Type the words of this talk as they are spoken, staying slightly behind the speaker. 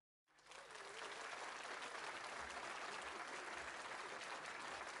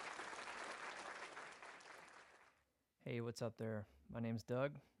Hey, what's up there? My name's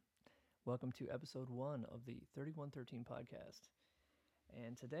Doug. Welcome to episode 1 of the 3113 podcast.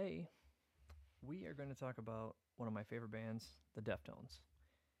 And today we are going to talk about one of my favorite bands, the Deftones.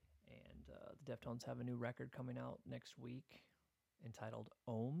 And the Deftones have a new record coming out next week entitled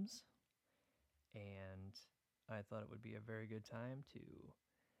Ohms. And I thought it would be a very good time to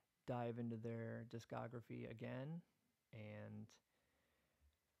dive into their discography again and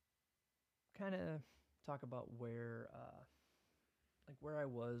kind of talk about where I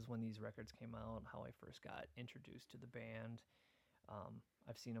was when these records came out, how I first got introduced to the band.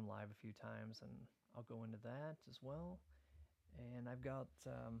 I've seen them live a few times, and I'll go into that as well. And I've got,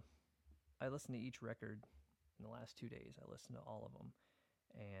 I listened to each record in the last 2 days. I listened to all of them,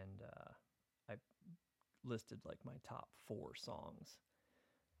 and I listed like my top 4 songs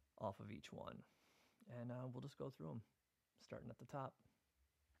off of each one. And we'll just go through them, starting at the top.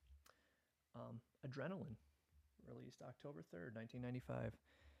 Adrenaline, released October 3rd, 1995.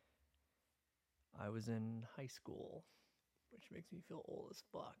 I was in high school, which makes me feel old as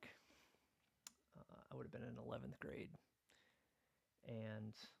fuck. I would have been in 11th grade.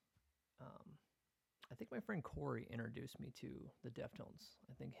 And I think my friend Corey introduced me to the Deftones.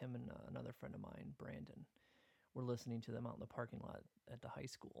 I think him and another friend of mine, Brandon, were listening to them out in the parking lot at the high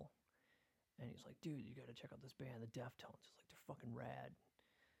school. And he's like, dude, you got to check out this band, the Deftones. It's like, they're fucking rad.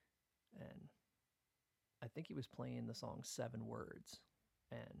 And I think he was playing the song 7 Words,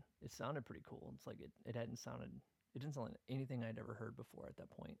 and it sounded pretty cool. It's like it didn't sound like anything I'd ever heard before at that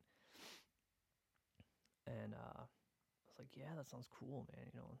point. And I was like, yeah, that sounds cool,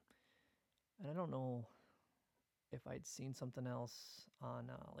 man, And I don't know if I'd seen something else on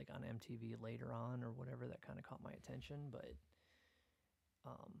on MTV later on or whatever that kind of caught my attention, but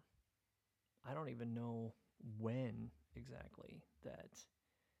I don't even know when exactly that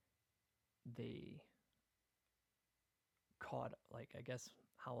they caught, I guess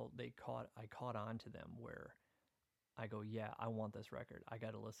how I caught on to them, where I go, yeah, I want this record. I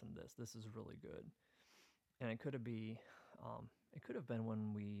got to listen to this. This is really good. And it could have been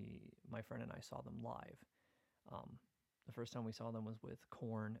when my friend and I saw them live. The first time we saw them was with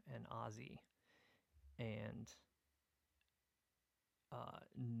Korn and Ozzy, and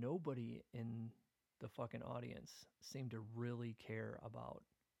nobody in the fucking audience seemed to really care about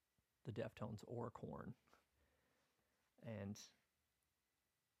the Deftones or Korn. And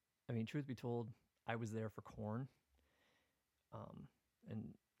I mean, truth be told, I was there for Korn,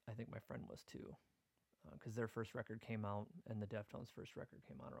 and I think my friend was too, because their first record came out and the Deftones' first record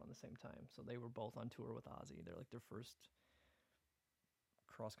came out around the same time. So they were both on tour with Ozzy. They're like their first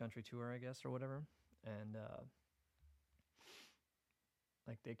cross-country tour, I guess, or whatever. And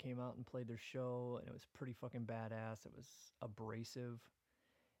they came out and played their show, and it was pretty fucking badass. It was abrasive,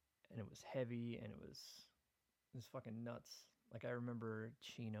 and it was heavy, and it was fucking nuts. Like, I remember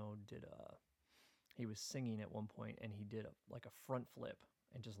Chino he was singing at one point, and he did a front flip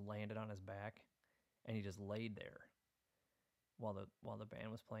and just landed on his back, and he just laid there while the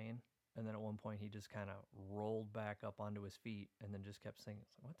band was playing. And then at one point he just kind of rolled back up onto his feet and then just kept singing.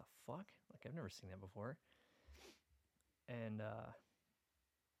 It's like, what the fuck? Like, I've never seen that before. And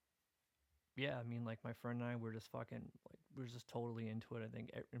yeah, I mean, like, my friend and I were just fucking, we were just totally into it. I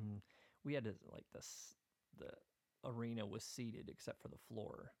think we had to, the arena was seated except for the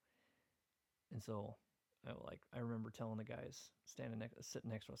floor. And so I remember telling the guys sitting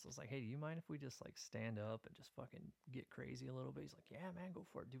next to us, I was like, hey, do you mind if we just stand up and just fucking get crazy a little bit? He's like, yeah, man, go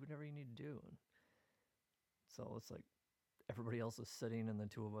for it. Do whatever you need to do. And so it's like everybody else is sitting and the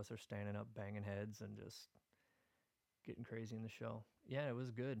two of us are standing up, banging heads and just getting crazy in the show. Yeah, it was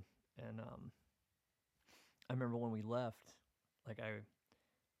good. And I remember when we left, I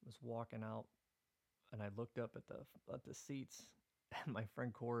was walking out and I looked up at the seats, and my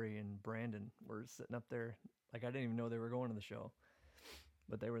friend Corey and Brandon were sitting up there. I didn't even know they were going to the show,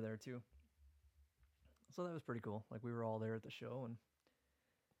 but they were there too. So that was pretty cool. We were all there at the show, and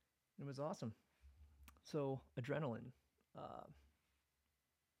it was awesome. So, Adrenaline.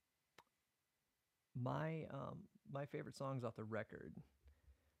 My favorite songs off the record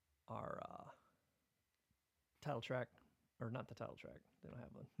are title track, or not the title track. They don't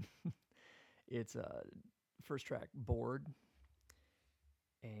have one. It's first track, Bored.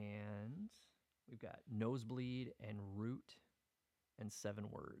 And we've got Nosebleed and Root and 7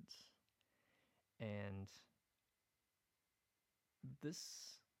 Words. And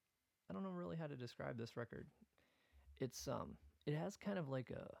this, I don't know really how to describe this record. It's it has kind of it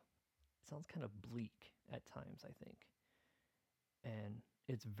sounds kind of bleak at times, I think. And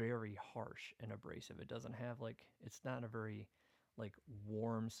it's very harsh and abrasive. It doesn't have it's not a very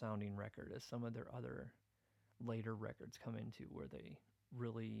warm sounding record as some of their other later records come into, where they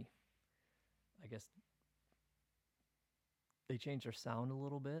really, I guess, they change their sound a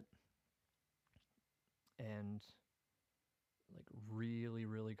little bit and like really,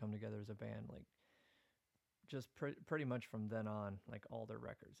 really come together as a band. Like just pretty much from then on, like all their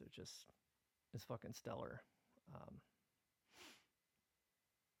records, it just is fucking stellar. Um,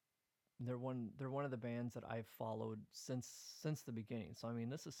 they're one of the bands that I've followed since the beginning. So I mean,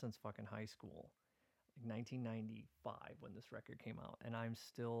 this is since fucking high school, like 1995 when this record came out, and I'm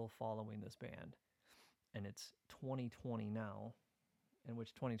still following this band. And it's 2020 now, in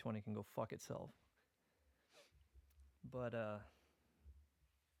which 2020 can go fuck itself. But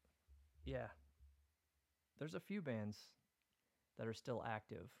yeah, there's a few bands that are still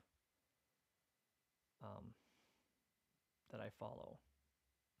active, um, that I follow,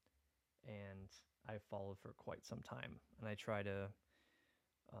 and I've followed for quite some time, and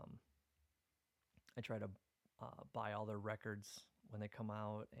um, I try to buy all their records when they come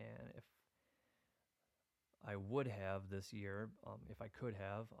out, and if I would have this year, if I could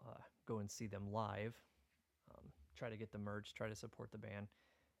have, go and see them live, try to get the merch, try to support the band.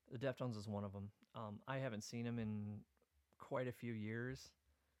 The Deftones is one of them. I haven't seen them in quite a few years.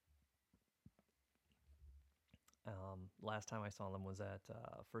 Last time I saw them was at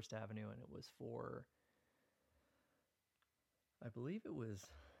First Avenue, and it was for, I believe it was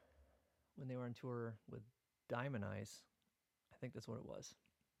when they were on tour with Diamond Eyes. I think that's what it was.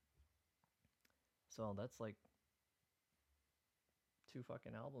 So that's like 2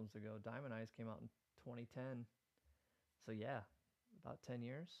 fucking albums ago. Diamond Eyes came out in 2010. So yeah, about 10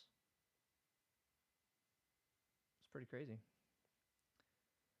 years. It's pretty crazy.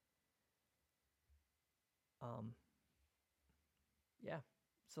 Yeah.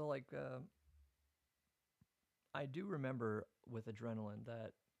 So like I do remember with Adrenaline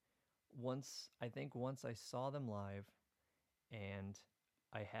that once I saw them live, and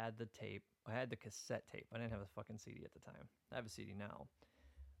I had the tape. I had the cassette tape. I didn't have a fucking CD at the time. I have a CD now.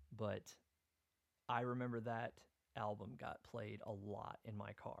 But I remember that album got played a lot in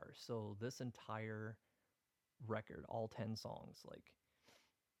my car. So this entire record, all 10 songs, like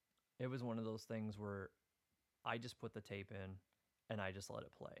it was one of those things where I just put the tape in and I just let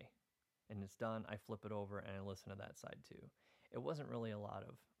it play. And it's done. I flip it over and I listen to that side too. It wasn't really a lot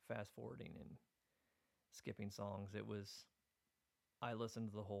of fast forwarding and skipping songs. It was, I listened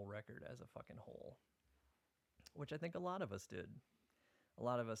to the whole record as a fucking whole, which I think a lot of us did. A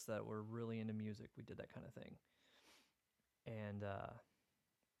lot of us that were really into music, we did that kind of thing. And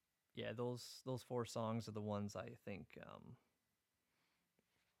yeah, those 4 songs are the ones I think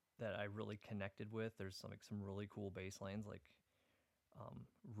that I really connected with. There's some really cool bass lines, like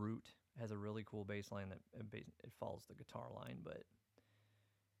Root has a really cool bass line that it follows the guitar line, but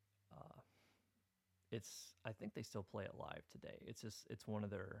I think they still play it live today. It's one of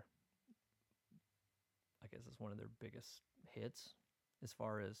their, I guess it's one of their biggest hits as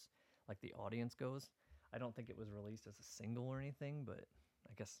far as like the audience goes. I don't think it was released as a single or anything, but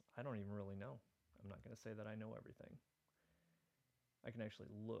I guess I don't even really know. I'm not going to say that I know everything. I can actually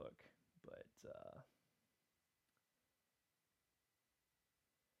look, but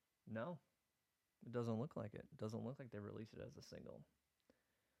no, it doesn't look like it. It doesn't look like they released it as a single.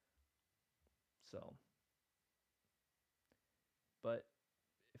 So, but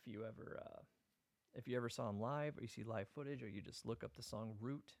if you ever saw them live, or you see live footage, or you just look up the song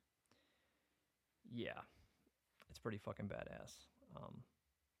Root, yeah, it's pretty fucking badass.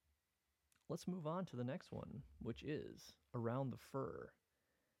 Let's move on to the next one, which is Around the Fur,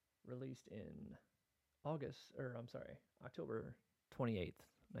 released in October 28th,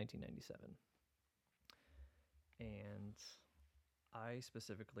 1997. And I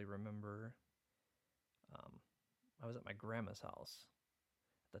specifically remember I was at my grandma's house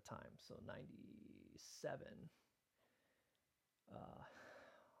at the time, so 97.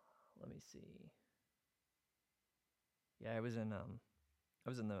 Let me see. Yeah, I was in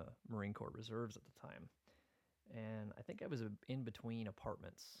the Marine Corps Reserves at the time, and I think I was in between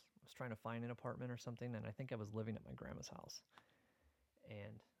apartments. I was trying to find an apartment or something, and I think I was living at my grandma's house,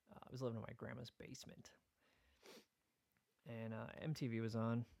 and I was living in my grandma's basement. And MTV was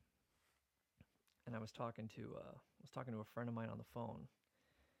on, and I was talking to a friend of mine on the phone,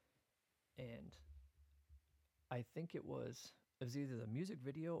 and I think it was either the music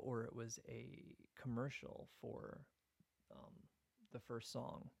video or it was a commercial for the first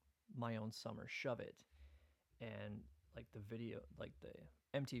song, My Own Summer, Shove It. And like the video, like the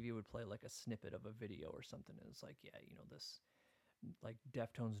MTV would play like a snippet of a video or something. And it's like, yeah, this like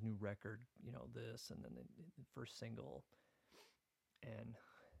Deftones' new record, this, and then the first single. And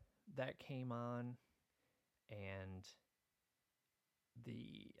that came on, and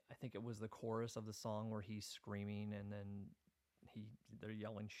I think it was the chorus of the song where he's screaming and then they're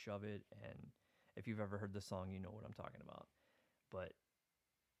yelling "shove it," and if you've ever heard the song, you know what I'm talking about. But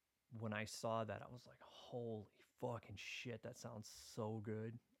when I saw that, I was like, holy fucking shit, that sounds so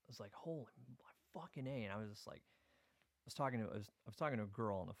good. I was like, holy fucking A. And I was just like, I was talking to a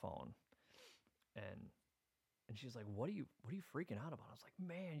girl on the phone, and she's like, what are you freaking out about? I was like,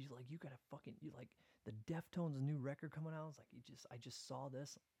 man, you gotta fucking, you like the Deftones new record coming out. I was like, I just saw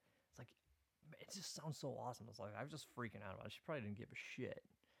this. It's like, it just sounds so awesome. I was like, I was just freaking out about it. She probably didn't give a shit,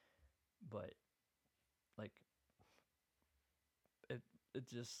 but like, it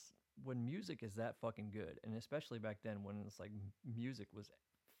just, when music is that fucking good, and especially back then when it's like music was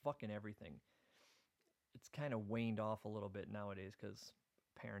fucking everything, it's kind of waned off a little bit nowadays because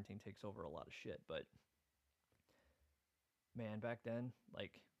parenting takes over a lot of shit. But man, back then,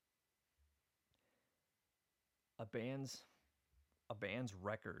 like a band's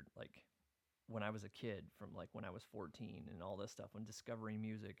record, like when I was a kid, from like when I was 14 and all this stuff, when discovering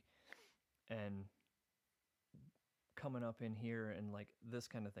music and coming up in here and like this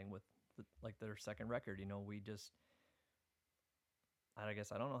kind of thing with like their second record, I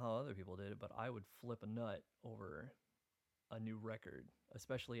guess I don't know how other people did it, but I would flip a nut over a new record,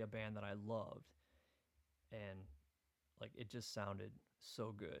 especially a band that I loved, and like it just sounded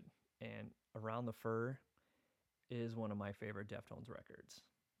so good. And Around the Fur is one of my favorite Deftones records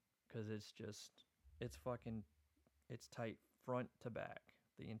because it's fucking, it's tight front to back.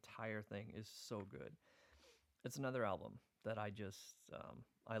 The entire thing is so good. It's another album that I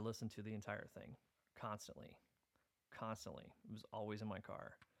listened to the entire thing constantly. It was always in my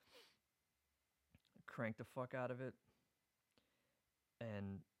car. Cranked the fuck out of it.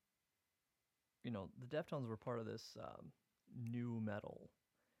 And, the Deftones were part of this new metal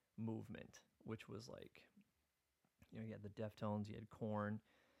movement, which was like, you had the Deftones, you had Korn,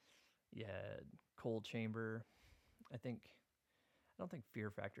 you had Cold Chamber. I don't think Fear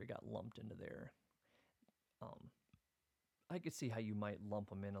Factory got lumped into there. I could see how you might lump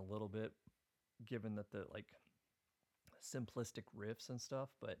them in a little bit, given that the like simplistic riffs and stuff,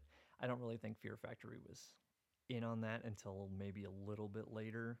 but I don't really think Fear Factory was in on that until maybe a little bit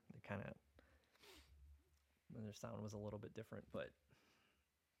later. They kind of, their sound was a little bit different, but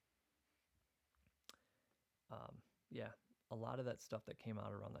yeah, a lot of that stuff that came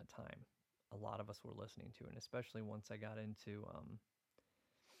out around that time, a lot of us were listening to, and especially once I got into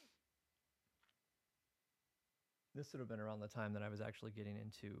this would have been around the time that I was actually getting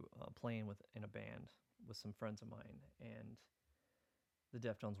into playing in a band with some friends of mine, and the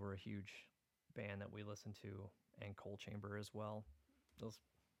Deftones were a huge band that we listened to, and Cold Chamber as well. Those,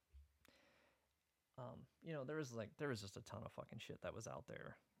 there was just a ton of fucking shit that was out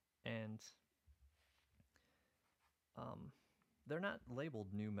there, and they're not labeled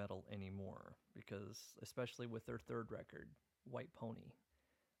new metal anymore because, especially with their third record, White Pony,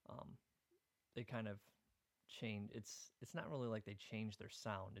 they kind of changed. It's not really like they changed their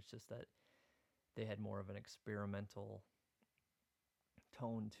sound. It's just that they had more of an experimental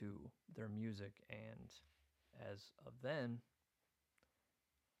tone to their music, and as of then,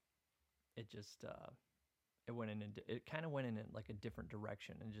 it just it kind of went in like a different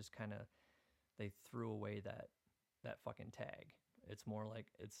direction, and just kind of, they threw away that fucking tag. It's more like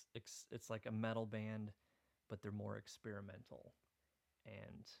it's like a metal band, but they're more experimental,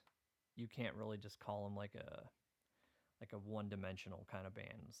 and you can't really just call them like a one-dimensional kind of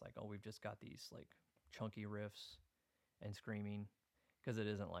band. It's like, oh, we've just got these like chunky riffs and screaming, because it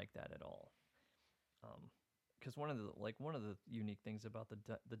isn't like that at all. Because one of the unique things about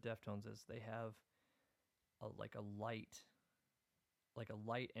the Deftones is they have a light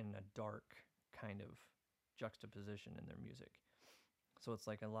and a dark kind of juxtaposition in their music. So it's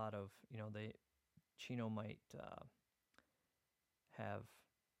like a lot of, Chino might have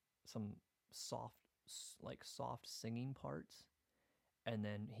some soft singing parts, and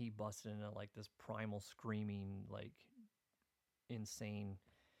then he busted into like this primal screaming, like insane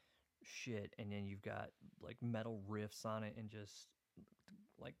shit, and then you've got like metal riffs on it and just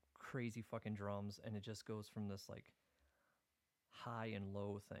like crazy fucking drums, and it just goes from this like high and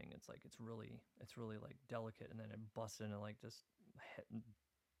low thing. It's like it's really like delicate, and then it busts into like just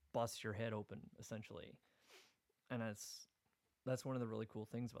busts your head open essentially. And that's one of the really cool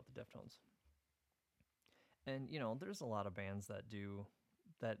things about the Deftones. And there's a lot of bands that do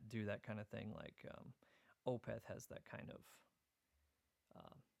that kind of thing. Like Opeth has that kind of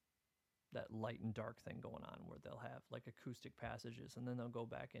that light and dark thing going on, where they'll have like acoustic passages, and then they'll go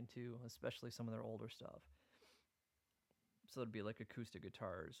back into, especially some of their older stuff, so it'd be like acoustic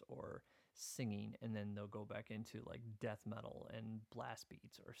guitars, or singing, and then they'll go back into like death metal and blast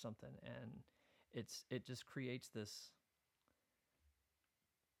beats or something, and it just creates this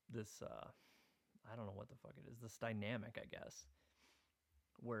I don't know what the fuck it is, this dynamic, I guess,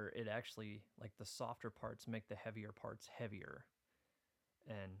 where it actually, like, the softer parts make the heavier parts heavier,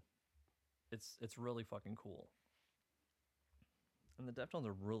 and it's really fucking cool. And the Deftones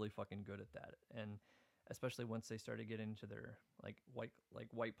are really fucking good at that, and especially once they started getting into their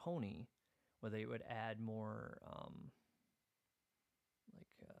White Pony, where they would add more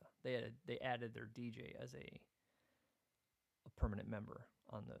they added their DJ as a permanent member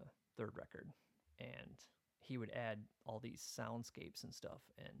on the third record, and he would add all these soundscapes and stuff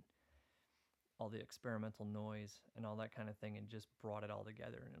and all the experimental noise and all that kind of thing, and just brought it all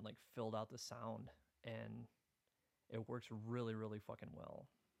together and like filled out the sound, and it works really, really fucking well.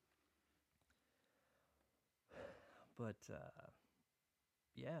 But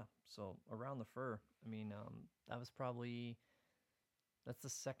yeah, so Around the Fur, I mean, that's the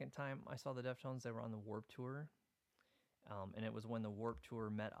second time I saw the Deftones. They were on the Warped Tour, and it was when the Warped Tour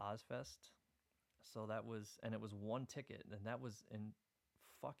met Ozfest. So and it was one ticket, and that was an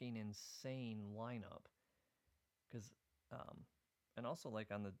fucking insane lineup. Because, and also,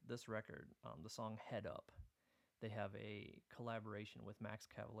 like, on this record, the song Head Up, they have a collaboration with Max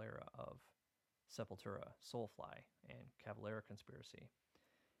Cavalera of Sepultura, Soulfly, and Cavalera Conspiracy.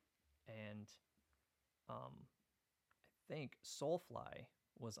 And I think Soulfly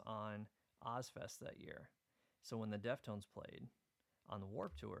was on Ozfest that year. So when the Deftones played on the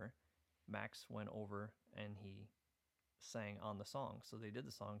Warped Tour, Max went over and he sang on the song. So they did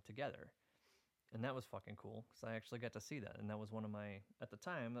the song together. And that was fucking cool because I actually got to see that. And that was one of my, at the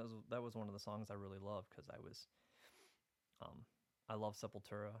time, that was one of the songs I really loved because I love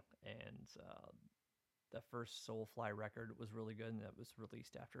Sepultura, and that first Soulfly record was really good, and that was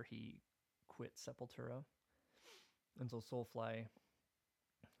released after he quit Sepultura. And so Soulfly,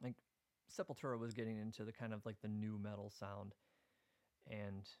 like, Sepultura was getting into the kind of like the new metal sound,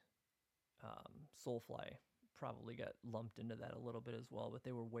 and Soulfly probably got lumped into that a little bit as well, but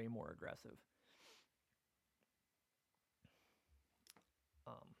they were way more aggressive.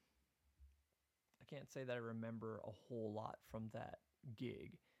 I can't say that I remember a whole lot from that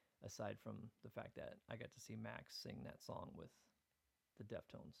gig, aside from the fact that I got to see Max sing that song with the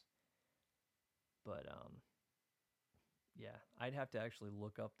Deftones. But yeah, I'd have to actually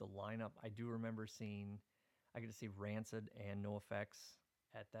look up the lineup. I do remember I got to see Rancid and NoFX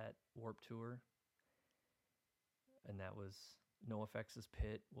at that Warped Tour, and that was NoFX's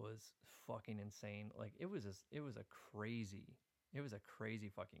Pit was fucking insane. Like, it was a crazy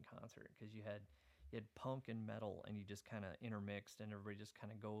fucking concert because you had punk and metal, and you just kind of intermixed, and everybody just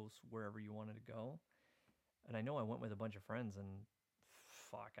kind of goes wherever you wanted to go. And I know I went with a bunch of friends, and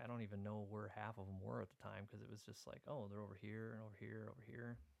fuck, I don't even know where half of them were at the time because it was just like, oh, they're over here and over here, over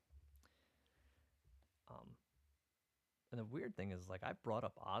here. And the weird thing is, like, I brought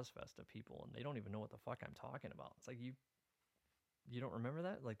up Ozfest to people, and they don't even know what the fuck I'm talking about. It's like, you don't remember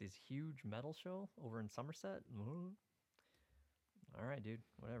that? Like, this huge metal show over in Somerset? All right, dude,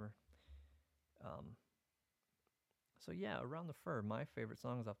 whatever. So yeah, Around the Fur, my favorite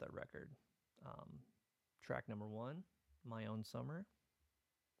songs off that record. Track number 1, My Own Summer.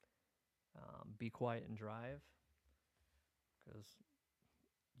 Be Quiet and Drive, because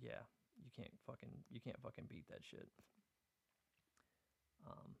yeah, you can't fucking beat that shit.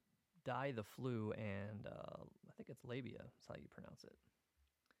 Die the Flu, and I think it's Labia is how you pronounce it.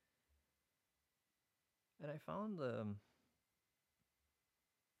 And I found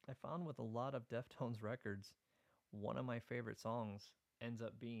with a lot of Deftones records, one of my favorite songs ends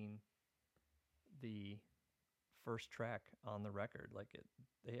up being the first track on the record. Like,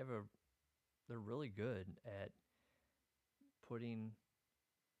 they're really good at putting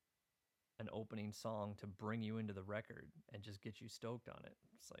an opening song to bring you into the record and just get you stoked on it.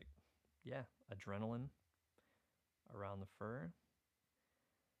 It's like, yeah, Adrenaline, Around the Fur.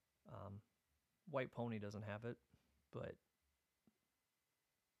 White Pony doesn't have it, but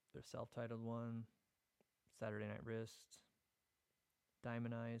their self-titled one, Saturday Night Wrist,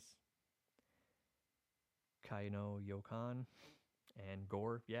 Diamond Eyes, Kaino Yokan, and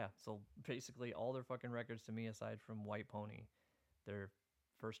Gore. Yeah, so basically all their fucking records to me, aside from White Pony, their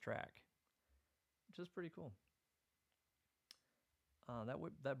first track, which is pretty cool.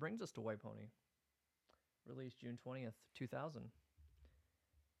 That brings us to White Pony, released June 20th, 2000.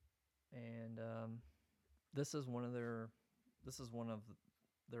 And this is one of their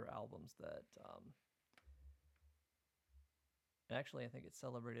albums that actually, I think it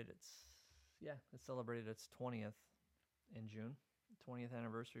celebrated its 20th in June 20th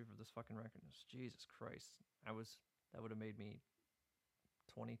anniversary for this fucking record. Jesus Christ. That would have made me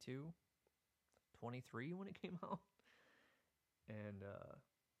 22, 23 when it came out. And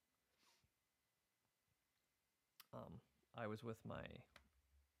I was with my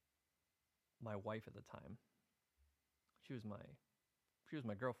wife at the time. She was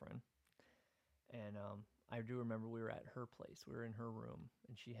my girlfriend. And I do remember we were at her place. We were in her room,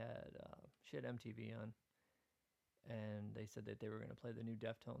 and she had MTV on, and they said that they were going to play the new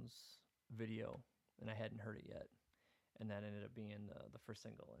Deftones video, and I hadn't heard it yet, and that ended up being the first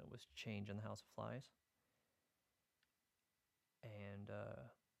single, and it was "Change in the House of Flies," and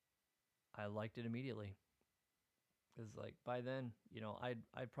I liked it immediately, because like by then,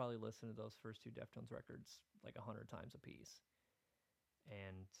 I'd probably listened to those first two Deftones records like 100 times a piece,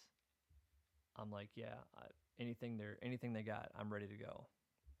 and I'm like, yeah, anything they got, I'm ready to go,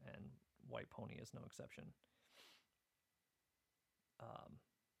 and White Pony is no exception.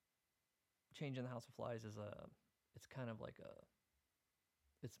 Change in the House of Flies it's kind of like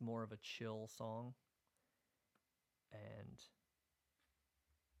it's more of a chill song, and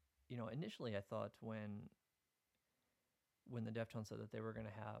initially I thought when the Deftones said that they were going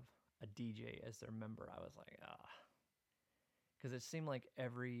to have a DJ as their member, I was like, because it seemed like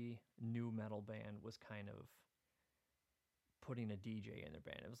every new metal band was kind of putting a DJ in their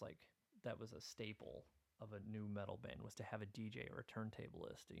band. It was like that was a staple of a new metal band, was to have a DJ or a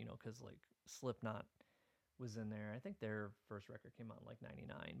turntablist, because like Slipknot was in there. I think their first record came out in like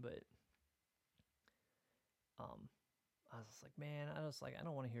 99, but I was just like, man, I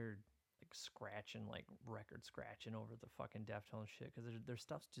don't want to hear like scratching, like record scratching over the fucking Deftones shit, because their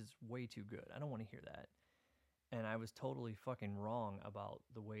stuff's just way too good. I don't want to hear that. And I was totally fucking wrong about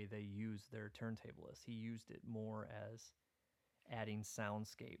the way they used their turntablist. He used it more as adding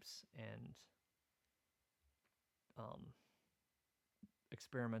soundscapes and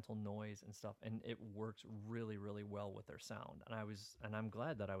experimental noise and stuff, and it works really, really well with their sound. And I'm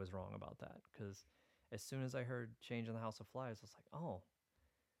glad that I was wrong about that, because as soon as I heard "Change in the House of Flies," I was like, oh,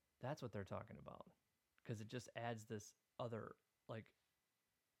 that's what they're talking about, because it just adds this other like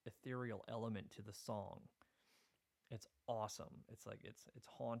ethereal element to the song. It's awesome. It's like it's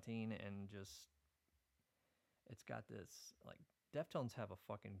haunting, and just it's got this like Deftones have a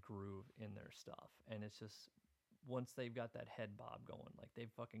fucking groove in their stuff, and it's just once they've got that head bob going, like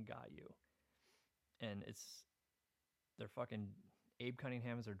they've fucking got you. And they're fucking Abe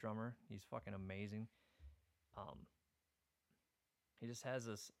Cunningham is their drummer. He's fucking amazing. He just has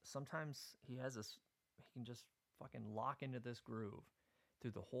this. Sometimes he has this. He can just fucking lock into this groove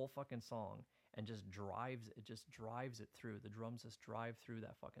through the whole fucking song, and just drives it through. The drums just drive through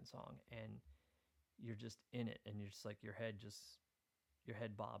that fucking song, and you're just in it, and you're just like your head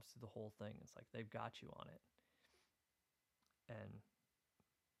bobs through the whole thing. It's like they've got you on it. And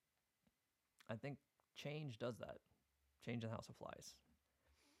I think Change does that. Change in the House of Flies.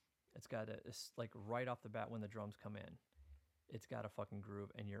 It's got it's like right off the bat when the drums come in, it's got a fucking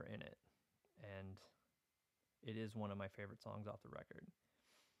groove, and you're in it. And it is one of my favorite songs off the record.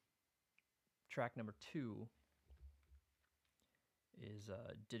 Track number 2 is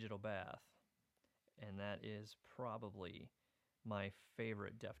Digital Bath, and that is probably my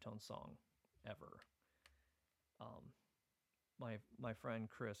favorite Deftones song ever. My friend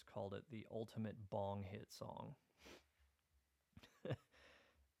Chris called it the ultimate bong hit song,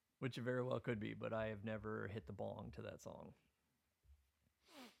 which it very well could be, but I have never hit the bong to that song.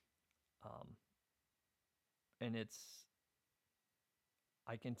 And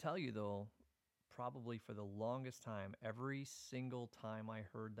I can tell you though, probably for the longest time, every single time I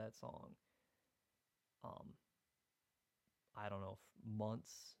heard that song, I don't know,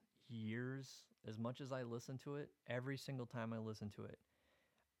 months, years, as much as I listened to it, every single time I listened to it,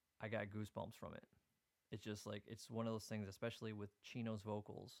 I got goosebumps from it. It's just like, it's one of those things, especially with Chino's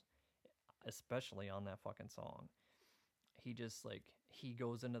vocals, especially on that fucking song. He just like, he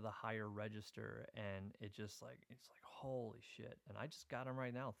goes into the higher register, and it's like, holy shit. And I just got him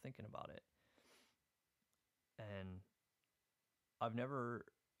right now thinking about it. And I've never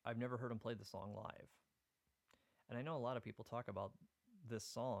heard him play the song live. And I know a lot of people talk about this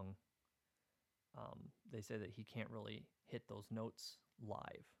song. They say that he can't really hit those notes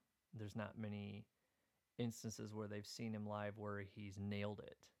live. There's not many instances where they've seen him live where he's nailed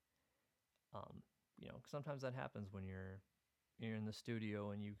it. Sometimes that happens when you're in the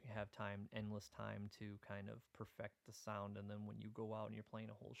studio and you have endless time to kind of perfect the sound, and then when you go out and you're playing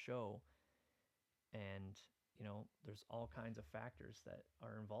a whole show, and there's all kinds of factors that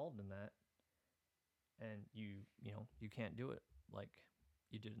are involved in that, and you can't do it like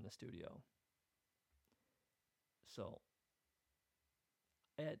you did in the studio. So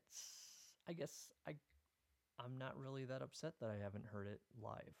I guess I'm not really that upset that I haven't heard it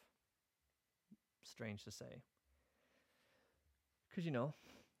live. Strange to say. Because,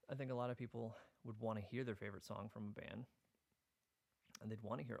 I think a lot of people would want to hear their favorite song from a band, and they'd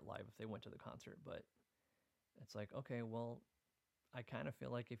want to hear it live if they went to the concert. But it's like, okay, well, I kind of feel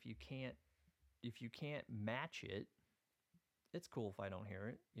like if you can't match it, it's cool if I don't hear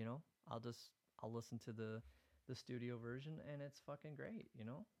it. I'll listen to the studio version, and it's fucking great. I'm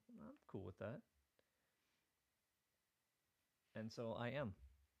cool with that. And so I am.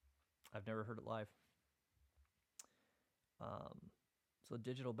 I've never heard it live. So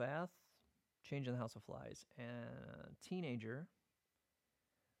Digital Bath, Change in the House of Flies, and Teenager,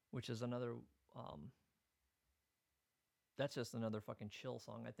 which is another. That's just another fucking chill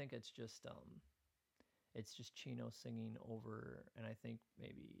song. I think it's just Chino singing over, and I think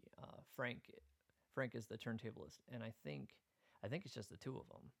maybe Frank. Frank is the turntablist, and I think it's just the two of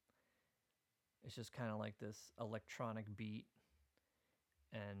them. It's just kind of like this electronic beat,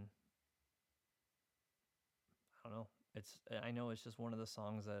 and I don't know. I know it's just one of the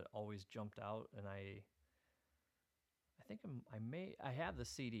songs that always jumped out, and I think I have the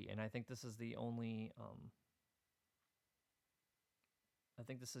CD, and I think this is the only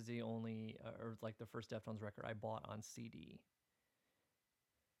or like the first Deftones record I bought on CD.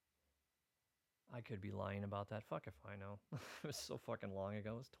 I could be lying about that. Fuck if I know. It was so fucking long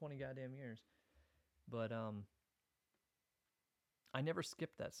ago. It was 20 goddamn years. But I never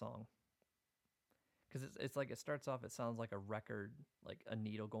skipped that song. Because it's like it starts off, it sounds like a record, like a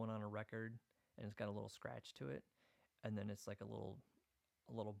needle going on a record, and it's got a little scratch to it. And then it's like a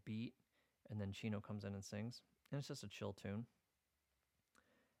little beat, and then Chino comes in and sings. And it's just a chill tune.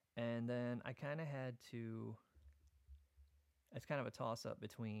 And then I kind of had to... It's kind of a toss-up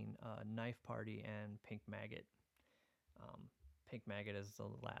between Knife Party and Pink Maggot. Pink Maggot is the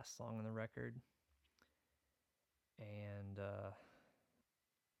last song on the record. And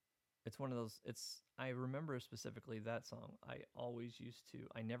it's one of those... I remember specifically that song. I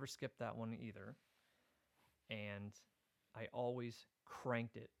never skipped that one either. And I always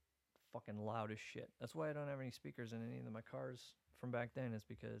cranked it fucking loud as shit. That's why I don't have any speakers in any of my cars from back then, is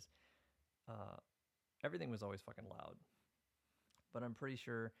because everything was always fucking loud. But I'm pretty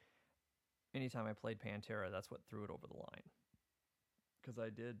sure anytime I played Pantera, that's what threw it over the line. Because I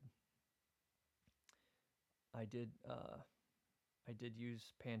did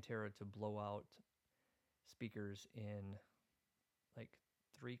use Pantera to blow out speakers in like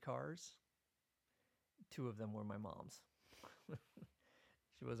 3 cars. 2 of them were my mom's.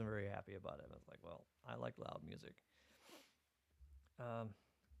 She wasn't very happy about it. I was like, well, I like loud music.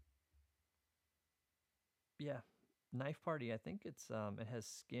 Yeah. Knife Party, I think it has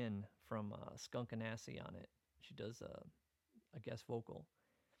Skin from Skunk Anansie on it. She does a guest vocal.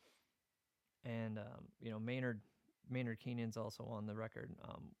 And, Maynard Keenan's also on the record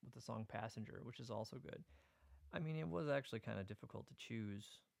with the song Passenger, which is also good. I mean, it was actually kind of difficult to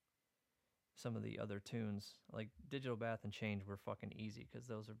choose some of the other tunes. Like Digital Bath and Change were fucking easy because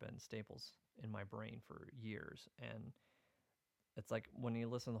those have been staples in my brain for years. And it's like when you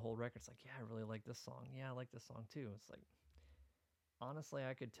listen to the whole record, it's like, yeah, I really like this song. Yeah, I like this song too. It's like, honestly,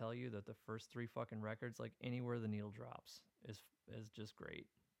 I could tell you that the first 3 fucking records, like Anywhere the Needle Drops, is just great.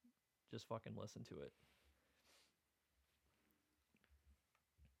 Just fucking listen to it.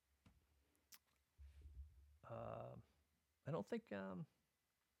 I don't think,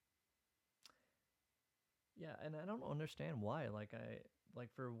 yeah, and I don't understand why. Like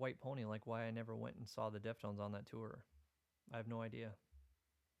for White Pony, like why I never went and saw the Deftones on that tour. I have no idea.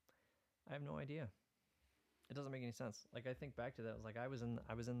 It doesn't make any sense. Like I think back to that, it was like I was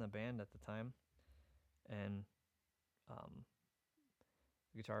in the band at the time, and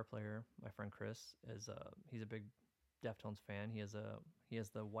the guitar player, my friend Chris, he's a big Deftones fan. He has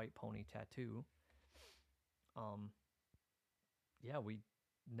the White Pony tattoo. Yeah, we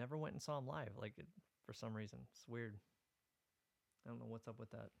never went and saw him live. Like for some reason, it's weird. I don't know what's up with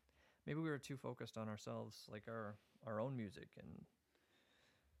that. Maybe we were too focused on ourselves, like our own music, and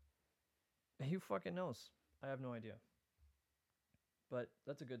who fucking knows? I have no idea. But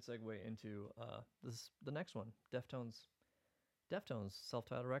that's a good segue into the next one, Deftones. Deftones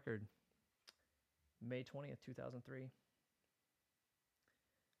self-titled record, May 20th, 2003.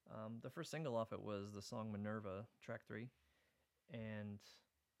 The first single off it was the song Minerva, track 3, and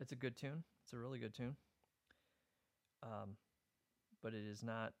it's a good tune. It's a really good tune. But it is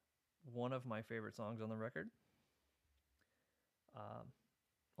not one of my favorite songs on the record.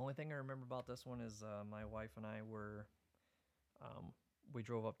 Only thing I remember about this one is my wife and I we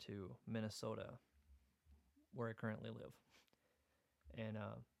drove up to Minnesota, where I currently live, And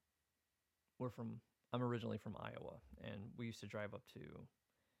we're from. I'm originally from Iowa, and we used to drive up to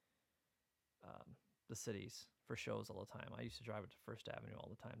um, the cities for shows all the time. I used to drive up to First Avenue all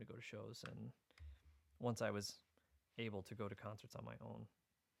the time to go to shows, and once I was able to go to concerts on my own,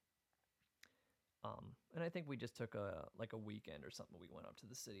 and I think we just took a weekend or something. We went up to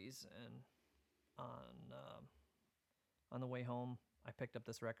the cities, and on the way home, I picked up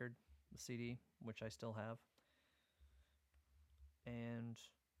this record, the CD, which I still have, and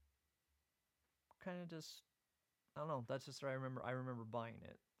kind of just I don't know. That's just what I remember. I remember buying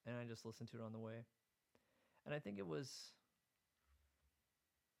it, and I just listened to it on the way, and I think it was.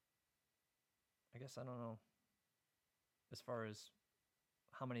 I guess I don't know as far as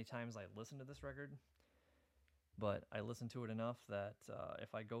how many times I listened to this record, but I listened to it enough that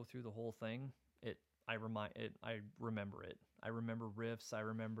if I go through the whole thing, I remember it. I remember riffs. I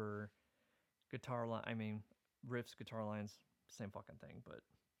remember guitar line. I mean, riffs, guitar lines, same fucking thing. But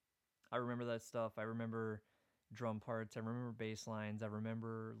I remember that stuff. I remember drum parts. I remember bass lines. I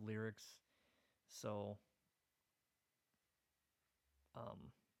remember lyrics. So,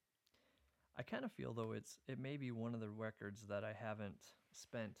 um, I kind of feel though it may be one of the records that I haven't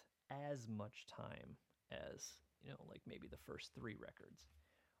spent as much time as like maybe the first three records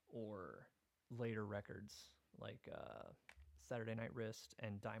or later records like Saturday Night Wrist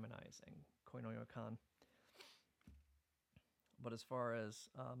and Diamond Eyes and Koinonia Con. But as far as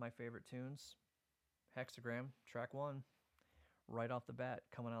my favorite tunes, Hexagram, track one, right off the bat,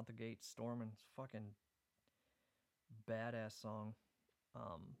 coming out the gate, storming, fucking badass song.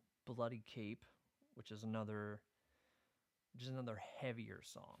 Bloody Cape, which is another heavier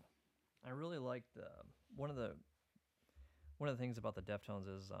song. I really like one of the things about the Deftones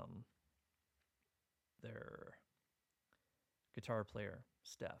is their guitar player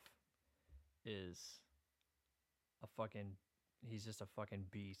Steph is he's just a fucking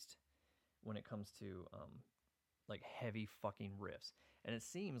beast when it comes to like heavy fucking riffs. And it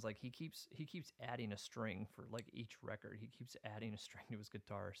seems like he keeps adding a string for like each record. He keeps adding a string to his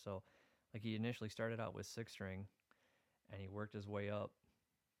guitar. So like he initially started out with 6-string and he worked his way up.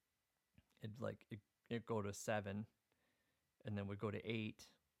 It'd go to 7 and then would go to 8.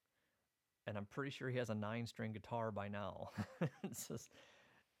 And I'm pretty sure he has a 9-string guitar by now. It's just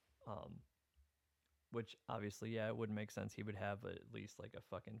which obviously, yeah, it wouldn't make sense. He would have at least like a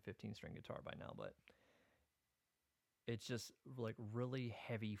fucking 15-string guitar by now, but it's just like really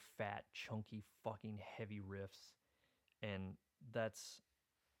heavy, fat, chunky, fucking heavy riffs. And that's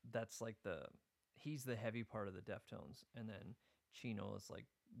like he's the heavy part of the Deftones. And then Chino is like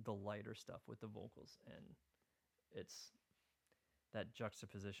the lighter stuff with the vocals. And it's that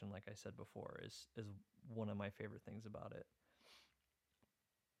juxtaposition, like I said before, is one of my favorite things about it.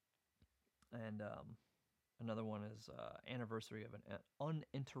 And another one is Anniversary of an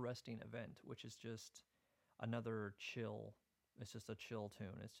Uninteresting Event, which is just another chill. It's just a chill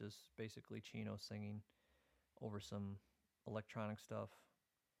tune. It's just basically Chino singing over some electronic stuff.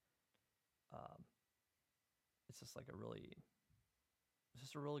 It's just like it's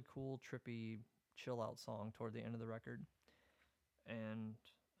just a really cool, trippy, chill out song toward the end of the record. And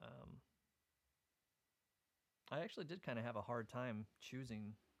I actually did kind of have a hard time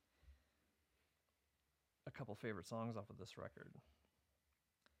choosing a couple favorite songs off of this record.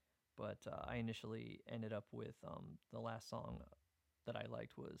 But I initially ended up with the last song that I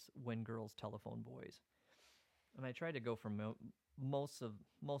liked was When Girls Telephone Boys. And I tried to go for most of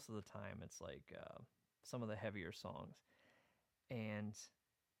the time. It's like some of the heavier songs. And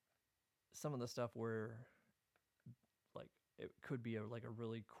some of the stuff where like it could be like a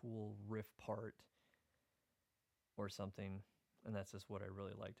really cool riff part or something. And that's just what I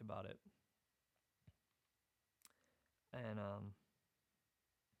really liked about it. And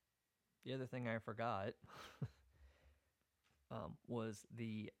the other thing I forgot was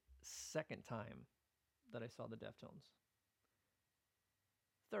the second time that I saw the Deftones.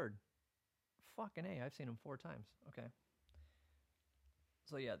 Third. Fucking A, I've seen them 4 times. Okay.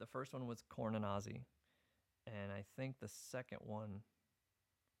 So yeah, the first one was Korn and Ozzy. And I think the second one,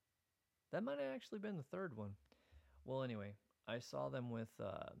 that might have actually been the third one. Well, anyway, I saw them with,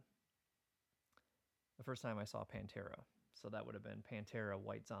 the first time I saw Pantera. So that would have been Pantera,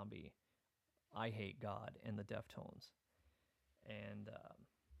 White Zombie, I Hate God, and the Deftones. And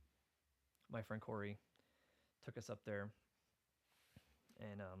my friend Corey took us up there.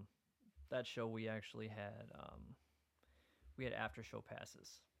 And that show we actually had after show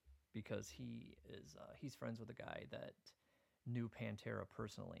passes because he's friends with a guy that knew Pantera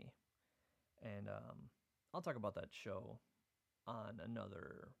personally. And I'll talk about that show on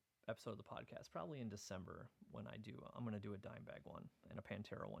another episode of the podcast, probably in December when I'm going to do a Dimebag one and a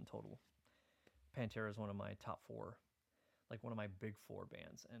Pantera one total. Pantera is one of my top 4, like one of my big 4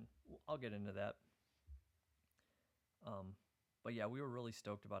 bands, and I'll get into that. But yeah, we were really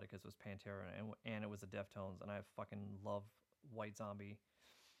stoked about it because it was Pantera and it was the Deftones, and I fucking love White Zombie.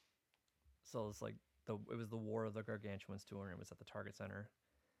 So it's like it was the War of the Gargantuans tour, and it was at the Target Center,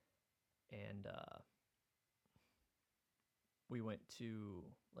 and we went to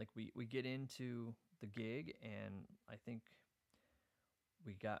like we get into the gig, and I think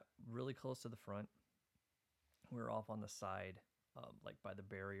we got really close to the front. We were off on the side, like by the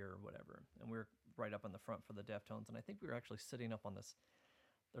barrier or whatever, and we were right up on the front for the Deftones. And I think we were actually sitting up on this.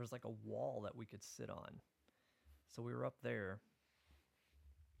 There's like a wall that we could sit on, so we were up there,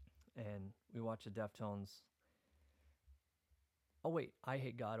 and we watched the Deftones. Oh wait, I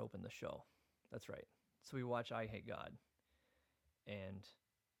Hate God opened the show. That's right. So we watched I Hate God, and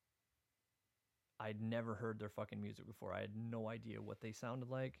I'd never heard their fucking music before. I had no idea what they sounded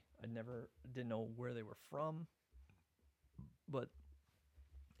like. Didn't know where they were from. But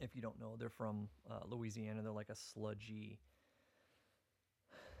if you don't know, they're from Louisiana. They're like a sludgy,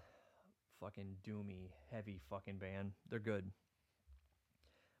 fucking doomy, heavy fucking band. They're good.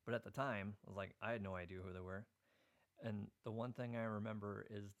 But at the time, I was like, I had no idea who they were. And the one thing I remember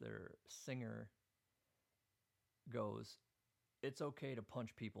is their singer goes, "It's okay to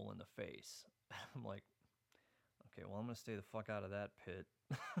punch people in the face." I'm like, okay, well, I'm going to stay the fuck out of that pit.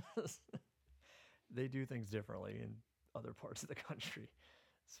 They do things differently in other parts of the country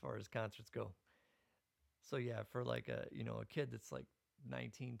as far as concerts go. So yeah, for like a kid that's like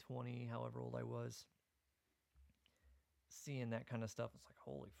 19, 20, however old I was, seeing that kind of stuff, it's like,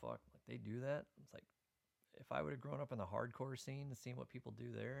 holy fuck, like they do that? It's like, if I would have grown up in the hardcore scene and seen what people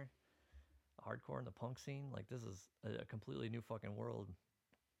do there, hardcore and the punk scene, like this is a completely new fucking world.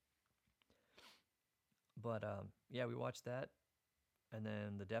 But yeah, we watched that, and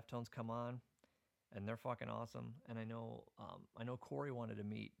then the Deftones come on, and they're fucking awesome. And I know Corey wanted to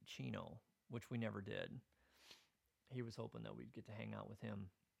meet Chino, which we never did. He was hoping that we'd get to hang out with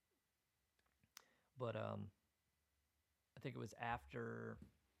him. But I think it was after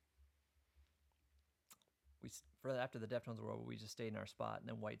the Deftones were over, we just stayed in our spot, and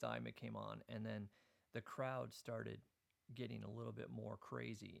then White Diamond came on, and then the crowd started getting a little bit more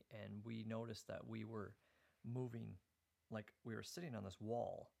crazy, and we noticed that we were moving, like we were sitting on this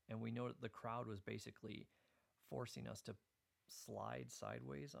wall, and we noticed the crowd was basically forcing us to slide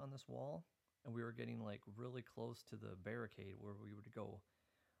sideways on this wall, and we were getting like really close to the barricade where we would go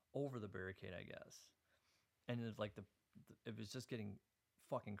over the barricade, I guess. And it was like it was just getting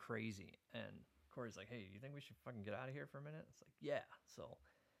fucking crazy, and Corey's like, "Hey, you think we should fucking get out of here for a minute?" It's like, yeah. So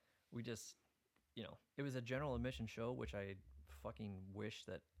we just, it was a general admission show, which I fucking wish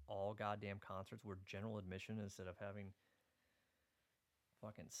that all goddamn concerts were general admission instead of having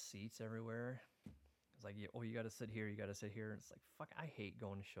fucking seats everywhere. It's like, oh, you got to sit here, you got to sit here. And it's like, fuck, I hate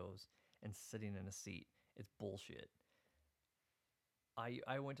going to shows and sitting in a seat. It's bullshit.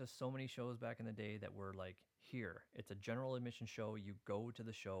 I went to so many shows back in the day that were like, here, it's a general admission show. You go to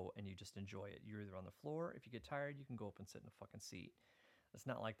the show and you just enjoy it. You're either on the floor. If you get tired, you can go up and sit in a fucking seat. It's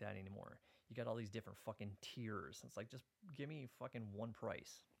not like that anymore. You got all these different fucking tiers. It's like, just give me fucking one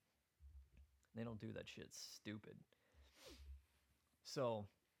price. They don't do that shit. It's stupid. So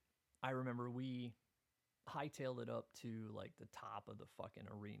I remember we hightailed it up to like the top of the fucking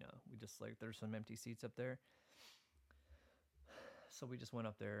arena. We just like, there's some empty seats up there. So we just went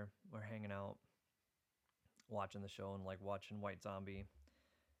up there. We're hanging out, watching the show, and like watching White Zombie.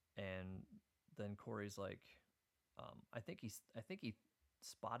 And then Corey's like, I think he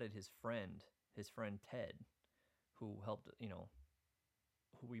spotted his friend Ted, who helped,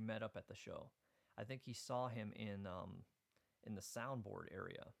 who we met up at the show. I think he saw him in the soundboard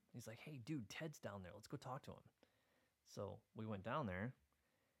area. He's like, "Hey, dude, Ted's down there. Let's go talk to him." So we went down there,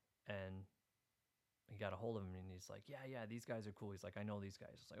 and he got a hold of him, and he's like, yeah, these guys are cool. He's like, I know these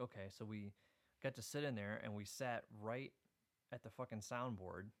guys. It's like, okay. So we got to sit in there, and we sat right at the fucking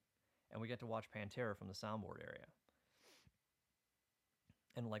soundboard, and we got to watch Pantera from the soundboard area.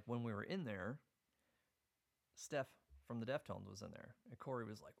 And like when we were in there, Steph from the Deftones was in there, and Corey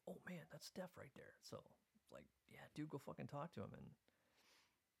was like, "Oh man, that's Steph right there." So it's like, yeah, dude, go fucking talk to him. And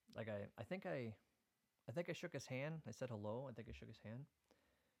like I think I shook his hand. I said hello. I think I shook his hand,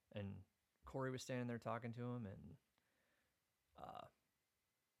 and Corey was standing there talking to him, and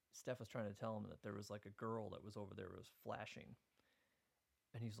Steph was trying to tell him that there was like a girl that was over there was flashing.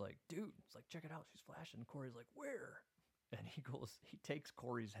 And he's like, "Dude," it's like, "check it out, she's flashing." And Corey's like, "Where?" And he takes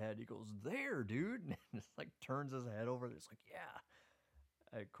Corey's head. He goes, "There, dude." And it's like turns his head over. It's like, yeah.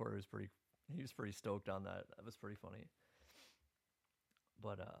 Corey was he was pretty stoked on that. That was pretty funny.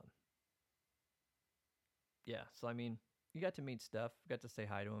 But yeah, so I mean, you got to meet Steph, got to say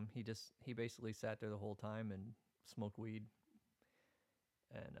hi to him. He basically sat there the whole time and smoked weed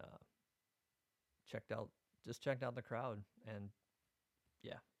and checked out checked out the crowd. And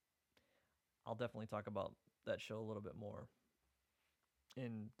yeah, I'll definitely talk about that show a little bit more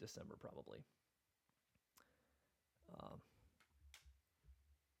in December probably. Um,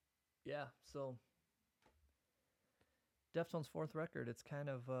 yeah, so Deftones' fourth record, it's kind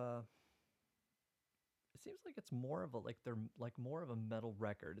of it seems like it's more of a they're like more of a metal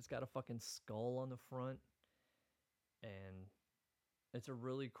record. It's got a fucking skull on the front, and it's a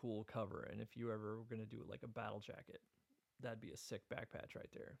really cool cover. And if you ever were gonna do like a battle jacket, that'd be a sick back patch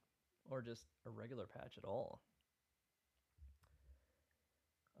right there, or just a regular patch at all.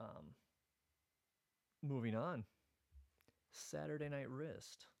 Um, moving on, Saturday Night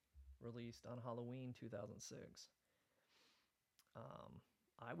Wrist, released on Halloween 2006.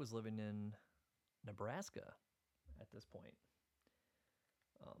 I was living in Nebraska at this point.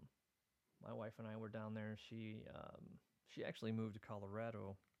 Um, my wife and I were down there. She actually moved to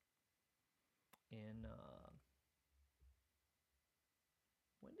Colorado in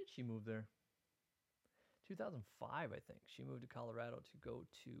when did she move there? 2005, I think. She moved to Colorado to go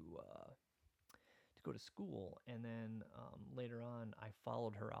to school, and then later on, I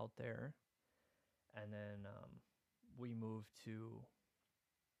followed her out there, and then we moved to.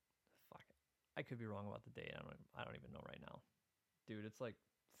 Fuck, I could be wrong about the date. I don't even know right now, dude. It's like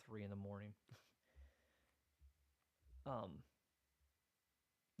 3 in the morning. um,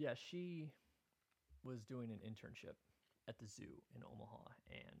 yeah, she was doing an internship at the zoo in Omaha,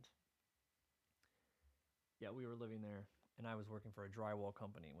 and yeah, we were living there, and I was working for a drywall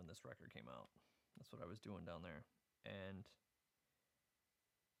company when this record came out. That's what I was doing down there, and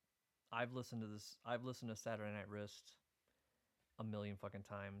I've listened to Saturday Night Wrist a million fucking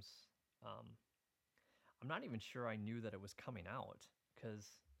times. Um, I'm not even sure I knew that it was coming out because,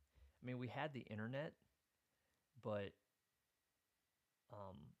 I mean, we had the internet, but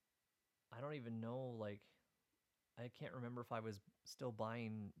um, I don't even know, like, I can't remember if I was still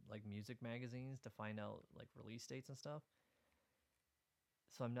buying like music magazines to find out like release dates and stuff.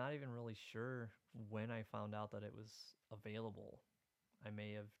 So I'm not even really sure when I found out that it was available. I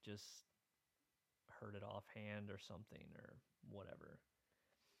may have just heard it offhand or something or whatever.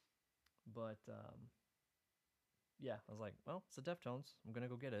 But yeah, I was like, well, it's the Deftones. I'm gonna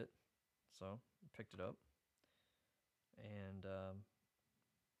go get it. So I picked it up, and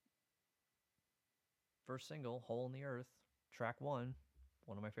first single, "Hole in the Earth," track one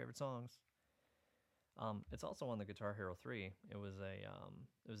of my favorite songs. It's also on the Guitar Hero 3. It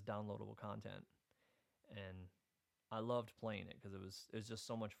was downloadable content, and I loved playing it because it was just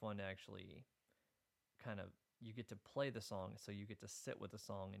so much fun to actually kind of you get to play the song, so you get to sit with the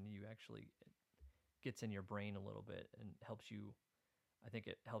song, and you actually it gets in your brain a little bit and helps you. I think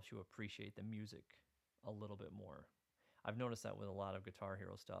it helps you appreciate the music a little bit more. I've noticed that with a lot of Guitar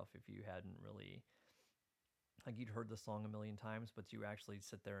Hero stuff. If you hadn't really like you'd heard the song a million times, but you actually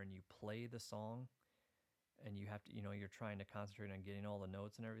sit there and you play the song, and you have to, you're trying to concentrate on getting all the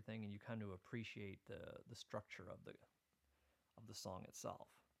notes and everything, and you kind of appreciate the structure of the song itself.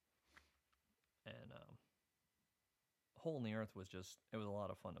 And Hole in the Earth was it was a lot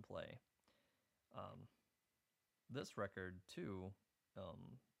of fun to play. Um, this record too,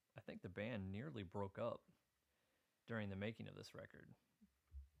 I think the band nearly broke up during the making of this record.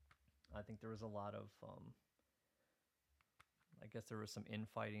 I think there was a lot of I guess there was some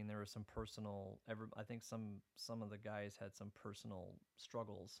infighting. There was some personal. I think some of the guys had some personal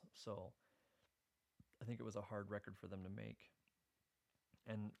struggles. So I think it was a hard record for them to make.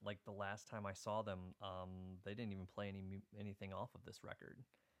 And like the last time I saw them, they didn't even play anything off of this record,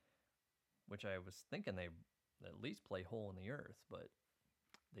 which I was thinking they at least play "Hole in the Earth," but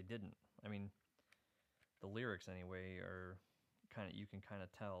they didn't. I mean, the lyrics anyway are you can kind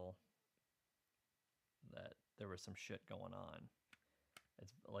of tell that there was some shit going on.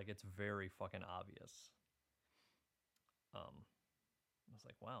 It's very fucking obvious. I was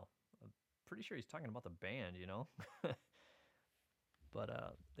like, wow, I'm pretty sure he's talking about the band,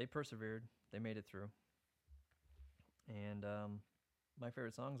 But they persevered. They made it through. And my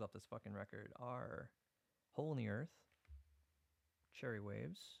favorite songs off this fucking record are "Hole in the Earth," "Cherry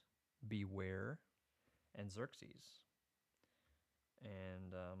Waves," "Beware," and "Xerxes."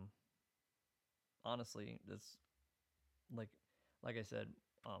 And honestly, this like like I said,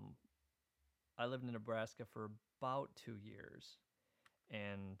 I lived in Nebraska for about 2 years,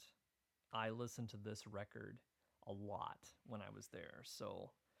 and I listened to this record a lot when I was there.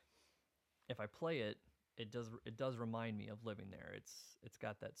 So if I play it, it does remind me of living there. It's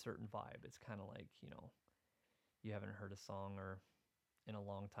got that certain vibe. It's kind of like, you haven't heard a song or in a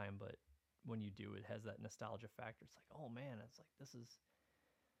long time, but when you do, it has that nostalgia factor. It's like, oh man, it's like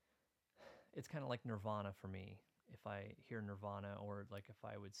it's kind of like Nirvana for me. If I hear Nirvana, or like if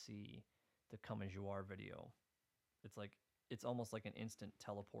I would see the Come As You Are video, it's like it's almost like an instant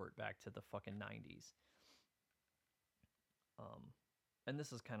teleport back to the fucking 90s. Um, and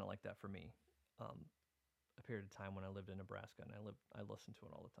this is kind of like that for me. A period of time when I lived in Nebraska, and I listened to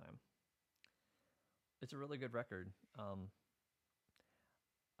it all the time. It's a really good record. I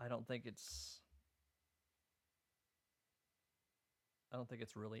don't think it's I don't think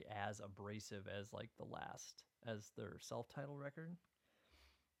it's really as abrasive as like as their self-titled record.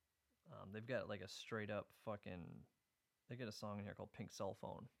 They've got like a straight up fucking. They get a song in here called "Pink Cell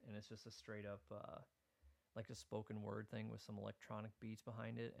Phone," and it's just a straight up like a spoken word thing with some electronic beats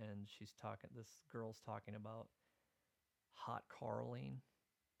behind it, and she's talking. This girl's talking about hot Carling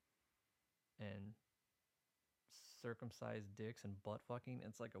and circumcised dicks and butt fucking.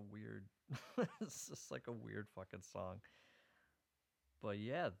 It's like a weird. It's just like a weird fucking song. But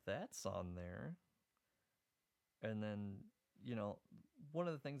yeah, that's on there. And then, one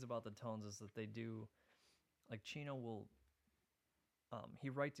of the things about the Tones is that they do, like Chino will,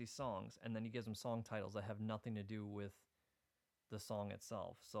 he writes these songs and then he gives them song titles that have nothing to do with the song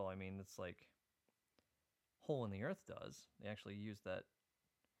itself. So, I mean, it's like Hole in the Earth does. They actually use that.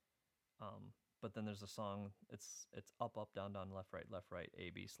 But then there's a song, it's up, up, down, down, left, right, A,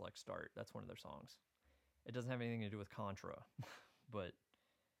 B, select, start. That's one of their songs. It doesn't have anything to do with Contra, but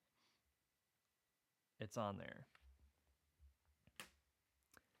it's on there.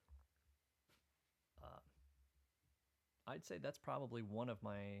 I'd say that's probably one of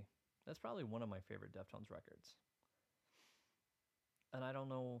my favorite Deftones records. And I don't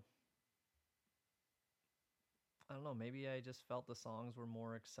know, maybe I just felt the songs were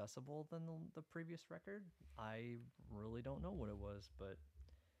more accessible than the previous record. I really don't know what it was, but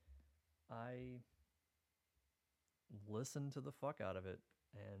I listened to the fuck out of it,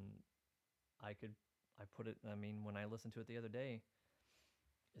 and I put it, I mean, when I listened to it the other day,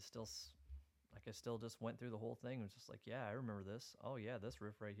 it's still like I still just went through the whole thing. It was just like, yeah, I remember this. Oh yeah, this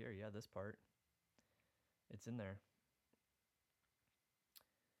riff right here. Yeah, this part. It's in there.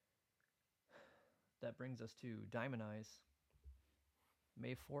 That brings us to Diamond Eyes,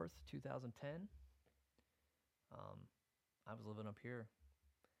 May 4th, 2010. I was living up here,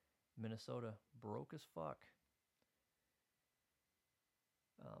 Minnesota, broke as fuck.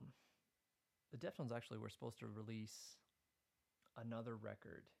 The Deftones actually were supposed to release another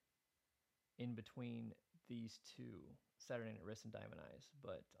record in between these two, Saturday Night Wrist and Diamond Eyes,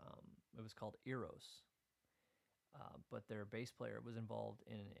 but it was called Eros. But their bass player was involved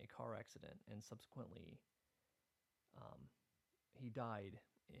in a car accident, and subsequently he died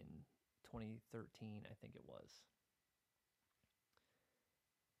in 2013, I think it was.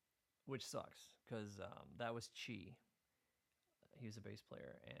 Which sucks, because that was Chi. He was a bass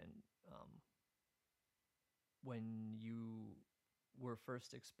player, and when you were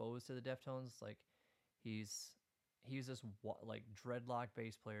first exposed to the Deftones, like he's this like dreadlock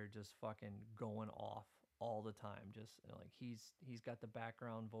bass player, just fucking going off all the time. Just like he's got the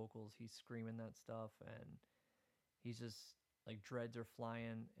background vocals, he's screaming that stuff, and he's just like dreads are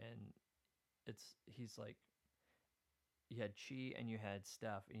flying, and he's like, you had Chi and you had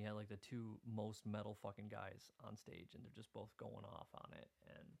Steph, and you had like the two most metal fucking guys on stage, and they're just both going off on it,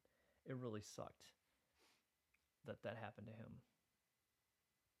 and it really sucked that happened to him.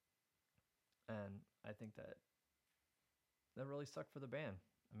 And I think that really sucked for the band.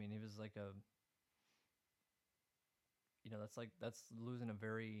 I mean, he was like that's losing a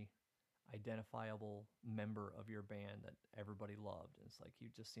very identifiable member of your band that everybody loved. It's like he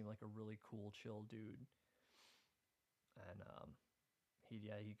just seemed like a really cool, chill dude. And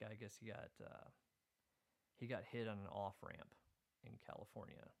I guess he got hit on an off ramp in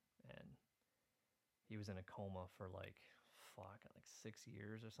California, and he was in a coma for like 6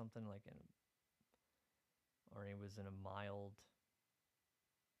 years or something, or he was in a mild,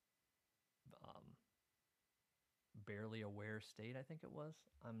 barely aware state, I think it was.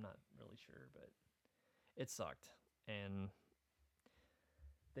 I'm not really sure, but it sucked. And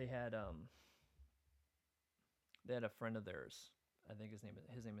they had a friend of theirs. I think his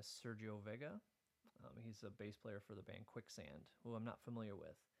name is Sergio Vega. He's a bass player for the band Quicksand, who I'm not familiar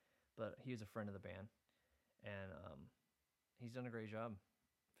with, but he's a friend of the band, and he's done a great job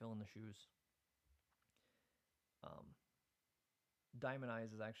filling the shoes. Diamond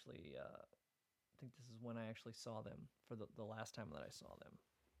Eyes is actually think this is when I actually saw them for the last time that I saw them.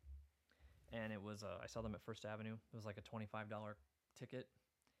 And it was I saw them at First Avenue. It was like a $25 ticket.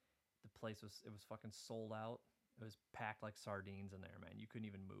 The place was fucking sold out. It was packed like sardines in there, man. You couldn't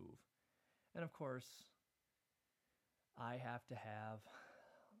even move. And of course, I have to have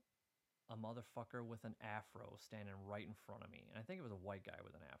a motherfucker with an afro standing right in front of me. And I think it was a white guy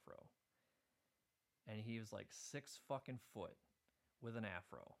with an afro. And he was like 6 fucking foot with an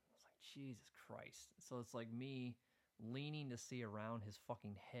afro. I was like, Jesus Christ. So it's like me leaning to see around his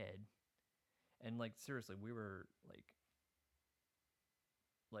fucking head. And like, seriously, we were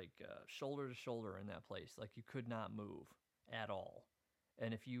shoulder to shoulder in that place. Like, you could not move at all.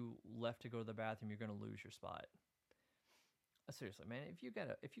 And if you left to go to the bathroom, you're going to lose your spot. Seriously, man, if you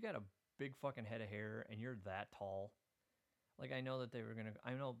got a big fucking head of hair and you're that tall, like, I know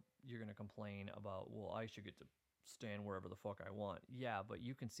you're gonna complain about, well, I should get to stand wherever the fuck I want. Yeah, but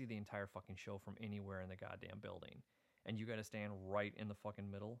you can see the entire fucking show from anywhere in the goddamn building, and you got to stand right in the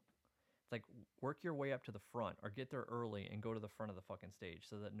fucking middle. It's like, work your way up to the front, or get there early and go to the front of the fucking stage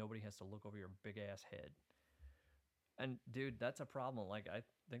so that nobody has to look over your big ass head. And dude, that's a problem. Like, I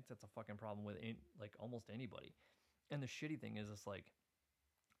think that's a fucking problem with like almost anybody. And the shitty thing is, it's like,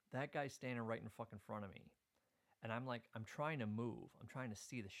 that guy's standing right in fucking front of me. And I'm like, I'm trying to move. I'm trying to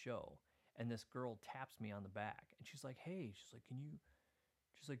see the show. And this girl taps me on the back. And she's like, hey, she's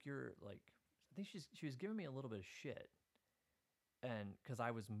like, you're like, I think she was giving me a little bit of shit. And because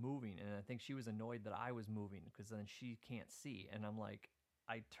I was moving. And I think she was annoyed that I was moving because then she can't see. And I'm like,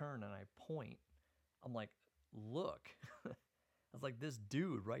 I turn and I point. I'm like, look. I was like, this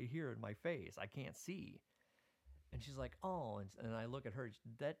dude right here in my face. I can't see. And she's like, oh, and I look at her.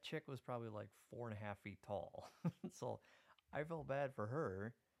 That chick was probably like 4.5 feet tall. So I felt bad for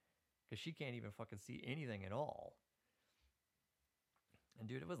her because she can't even fucking see anything at all. And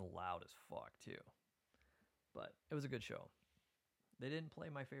dude, it was loud as fuck too. But it was a good show. They didn't play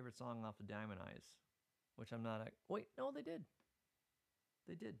my favorite song off of Diamond Eyes, which I'm not. Wait, no, they did.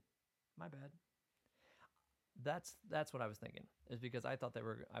 They did. My bad. That's what I was thinking. Is because I thought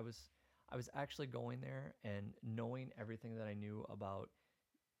I was actually going there and knowing everything that I knew about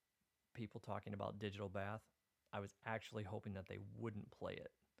people talking about Digital Bath. I was actually hoping that they wouldn't play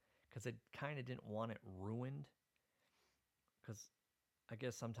it because I kind of didn't want it ruined. Because I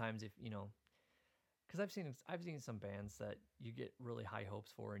guess sometimes if because I've seen some bands that you get really high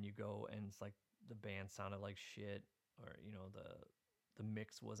hopes for and you go and it's like the band sounded like shit, or the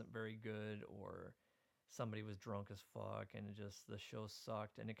mix wasn't very good, or somebody was drunk as fuck and the show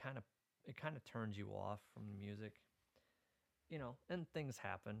sucked, and it kind of turns you off from the music, and things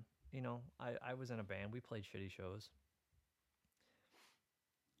happen. I was in a band, we played shitty shows.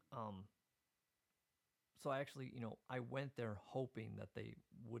 So I actually, I went there hoping that they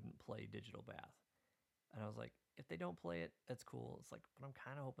wouldn't play Digital Bath. And I was like, if they don't play it, that's cool. It's like, but I'm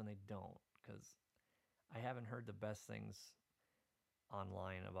kind of hoping they don't, because I haven't heard the best things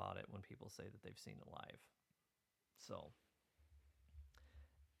online about it when people say that they've seen it live. So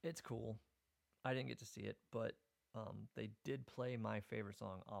it's cool. I didn't get to see it, but they did play my favorite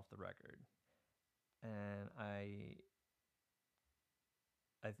song off the record. And I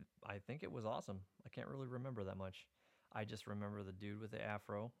think it was awesome. I can't really remember that much. I just remember the dude with the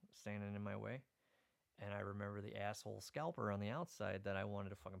afro standing in my way. And I remember the asshole scalper on the outside that I wanted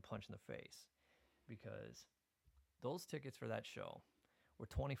to fucking punch in the face. Because those tickets for that show were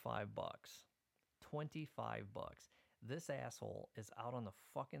 $25. $25. This asshole is out on the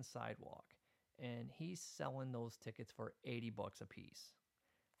fucking sidewalk and he's selling those tickets for $80 a piece.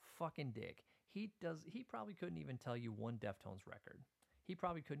 Fucking dick. He probably couldn't even tell you one Deftones record. He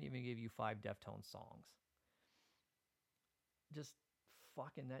probably couldn't even give you 5 Deftones songs. Just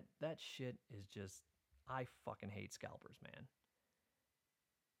fucking that shit is just, I fucking hate scalpers, man.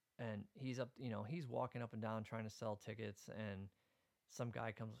 And he's walking up and down trying to sell tickets, and some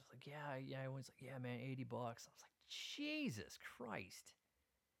guy comes like, yeah. I was like, yeah, man, $80. I was like, Jesus Christ.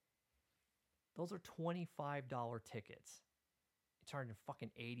 Those are $25 tickets. You're charging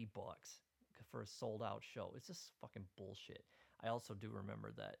fucking $80 for a sold out show. It's just fucking bullshit. I also do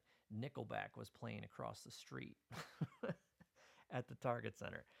remember that Nickelback was playing across the street at the Target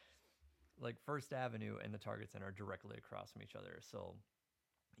Center. Like, First Avenue and the Target Center are directly across from each other. So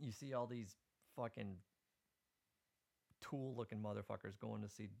you see all these fucking Tool-looking motherfuckers going to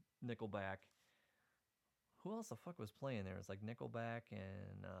see Nickelback. Who else the fuck was playing there? It's like Nickelback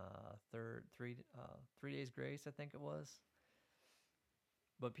and 3 Days Grace, I think it was.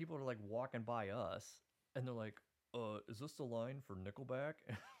 But people are like walking by us, and they're like, is this the line for Nickelback?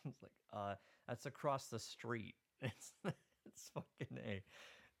 It's like, that's across the street. It's fucking A.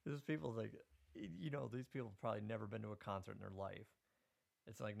 There's people like, these people have probably never been to a concert in their life.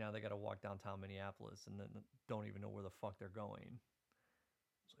 It's like now they got to walk downtown Minneapolis and then don't even know where the fuck they're going.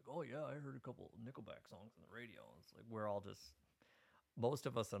 It's like, oh yeah, I heard a couple Nickelback songs on the radio. It's like we're all just, most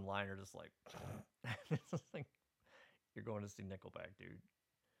of us in line are just like, it's just like you're going to see Nickelback, dude.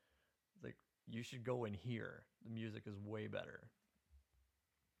 It's like you should go in here. The music is way better.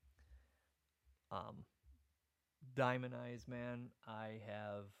 Diamond Eyes, man,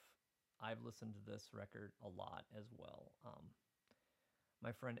 I've listened to this record a lot as well.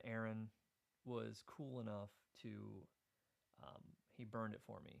 My friend Aaron was cool enough to he burned it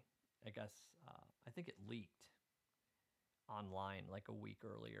for me. I guess I think it leaked online like a week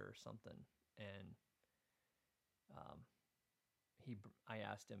earlier or something, and um, I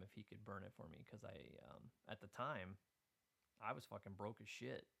asked him if he could burn it for me because I at the time I was fucking broke as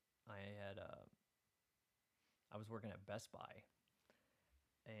shit. I was working at Best Buy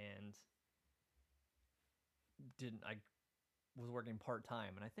and didn't I was working part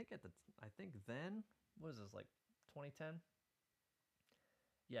time, and I think then what was this, like 2010?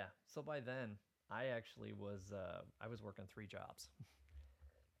 Yeah, so by then I actually was I was working 3 jobs.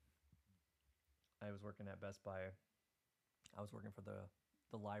 I was working at Best Buy. I was working for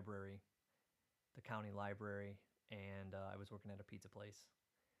the library, the county library, and I was working at a pizza place,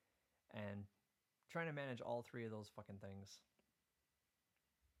 and trying to manage all 3 of those fucking things.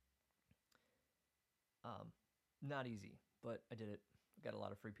 Not easy, but I did it. Got a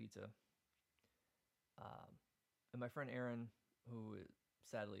lot of free pizza. And my friend Aaron, who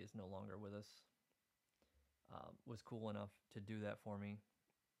sadly is no longer with us, was cool enough to do that for me.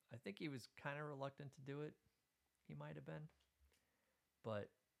 I think he was kind of reluctant to do it. He might have been. But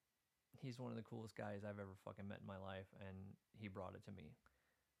he's one of the coolest guys I've ever fucking met in my life, and he brought it to me.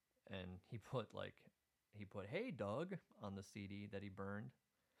 And he put "Hey Doug" on the CD that he burned.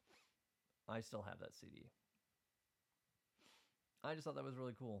 I still have that CD. I just thought that was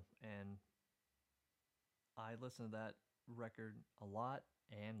really cool, and I listened to that record a lot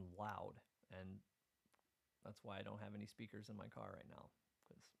and loud, and that's why I don't have any speakers in my car right now,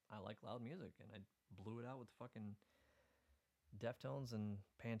 because I like loud music, and I blew it out with fucking Deftones and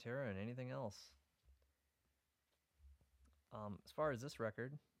Pantera and anything else. As far as this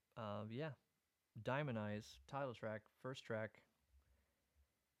record, yeah, Diamond Eyes, title track, first track,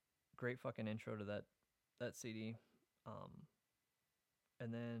 great fucking intro to that CD.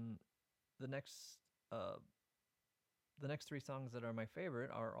 And then the next uh, the next 3 songs that are my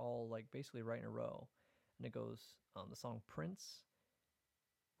favorite are all like basically right in a row, and it goes the song Prince,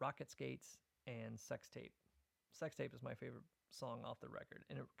 Rocket Skates, and Sex Tape. Sex Tape is my favorite song off the record,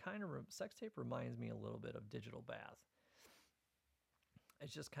 and it kind of Sex Tape reminds me a little bit of Digital Bath.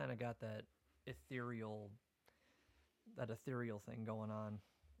 It's just kind of got that ethereal thing going on,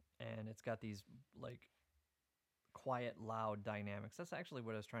 and it's got these like quiet, loud dynamics. That's actually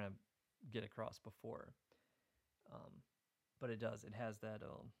what I was trying to get across before. But it does. It has that.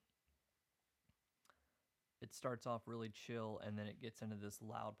 It starts off really chill, and then it gets into this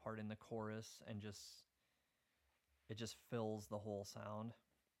loud part in the chorus, and it just fills the whole sound.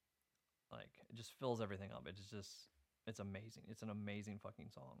 Like it just fills everything up. It's amazing. It's an amazing fucking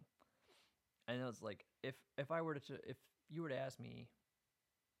song. And it's like if you were to ask me,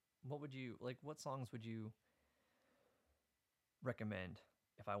 what songs would you recommend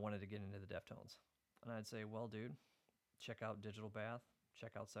if I wanted to get into the Deftones? And I'd say, well, dude, check out Digital Bath,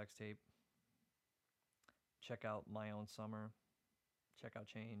 check out Sex Tape, check out My Own Summer, check out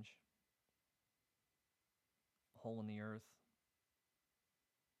Change, Hole in the Earth.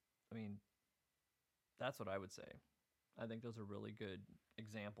 I mean, that's what I would say. I think those are really good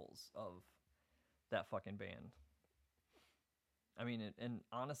examples of that fucking band. I mean, and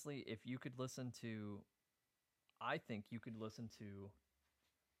honestly, if you could listen to, I think you could listen to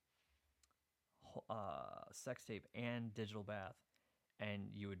Sex Tape and Digital Bath, and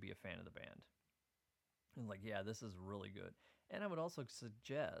you would be a fan of the band. And like, yeah, this is really good. And I would also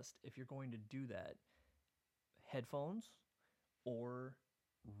suggest, if you're going to do that, headphones or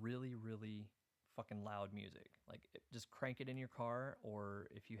really, really fucking loud music. Like, just crank it in your car, or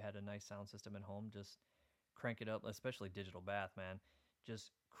if you had a nice sound system at home, just crank it up, especially Digital Bath, man.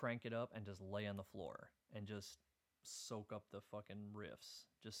 Just crank it up and just lay on the floor and just soak up the fucking riffs.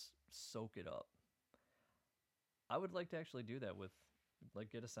 Just soak it up. I would like to actually do that with,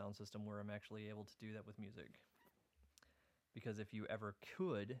 like, get a sound system where I'm actually able to do that with music. Because if you ever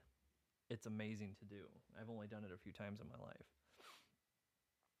could, it's amazing to do. I've only done it a few times in my life.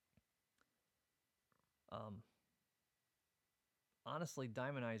 Honestly,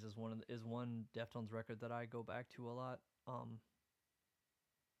 Diamond Eyes is one Deftones record that I go back to a lot.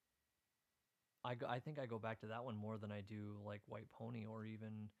 I think I go back to that one more than I do like White Pony or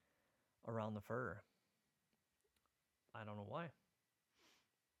even Around the Fur. I don't know why,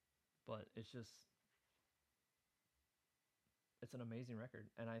 but it's an amazing record,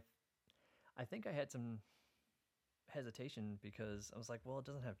 and I think I had some hesitation because I was like, well, it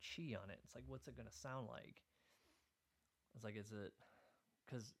doesn't have Chi on it. It's like, what's it gonna sound like? I was like, is it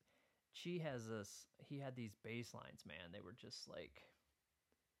because Chi has this? He had these bass lines, man. They were just like,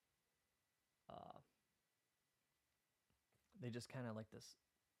 uh, they just kind of like this.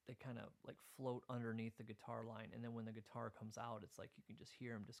 They kind of like float underneath the guitar line, and then when the guitar comes out, it's like you can just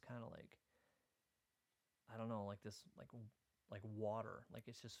hear him just kind of like, I don't know, like this, like water. Like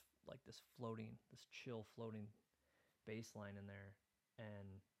it's just like this floating, this chill floating bass line in there,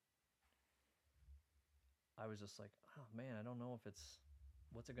 and I was just like, oh man, I don't know if it's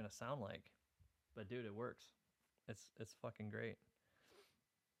what's it gonna sound like, but dude, it works. It's fucking great.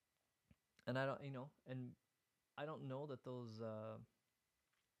 And I don't, and I don't know that those.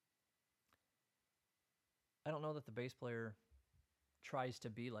 I don't know that the bass player tries to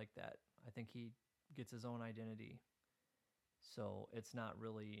be like that. I think he gets his own identity, so it's not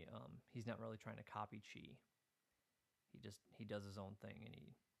really. He's not really trying to copy Chi. He does his own thing,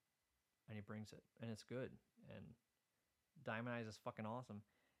 and he brings it, and it's good. And Diamond Eyes is fucking awesome.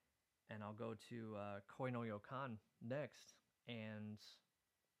 And I'll go to Koi no Yokan next. And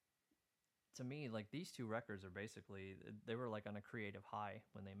to me, like these two records are basically they were like on a creative high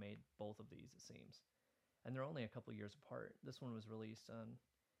when they made both of these. It seems, and they're only a couple years apart. This one was released on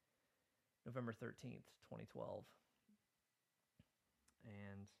November 13th, 2012,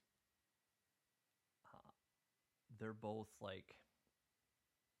 and uh, they're both like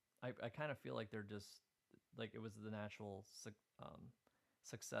I kind of feel like they're just like it was the natural um,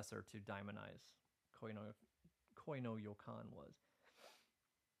 successor to Diamond Eyes. Koi no Yokan was.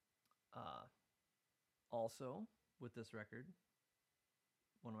 Uh, Also, with this record,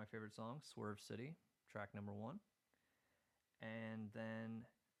 one of my favorite songs, Swerve City, track number 1. And then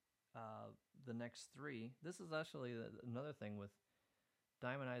the next 3, this is actually another thing with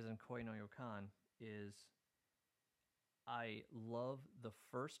Diamond Eyes and Koi no Yokan is I love the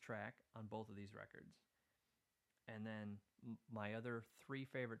first track on both of these records. And then my other 3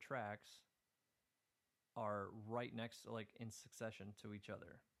 favorite tracks are right next, like in succession to each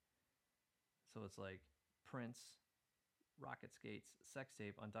other. So it's like Prince, Rocket Skates, Sex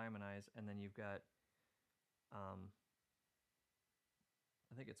Tape on Diamond Eyes, and then you've got, I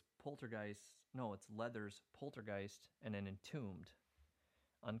think it's Poltergeist. No, it's Leather's Poltergeist, and then Entombed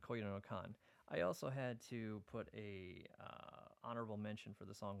on Koi no Kan. I also had to put a honorable mention for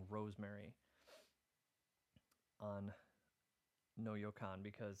the song Rosemary on No Yokan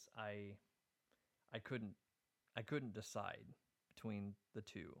because I couldn't decide between the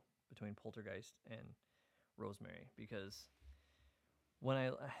two, between Poltergeist and Rosemary, because when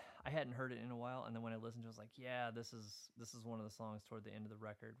I hadn't heard it in a while, and then when I listened to it, I was like, yeah, this is one of the songs toward the end of the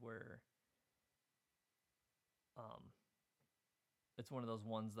record where um it's one of those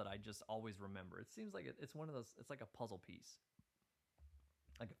ones that I just always remember. It seems like it's one of those, it's like a puzzle piece.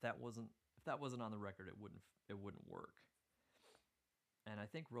 Like if that wasn't on the record, it wouldn't work. And I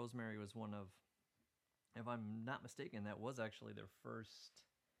think Rosemary was one of, if I'm not mistaken, that was actually their first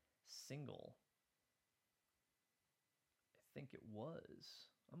single. I think it was.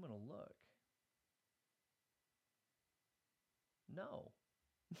 I'm going to look. No.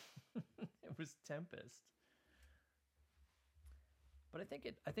 It was Tempest. But I think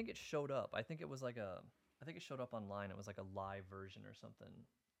it showed up. I think it showed up online. It was like a live version or something.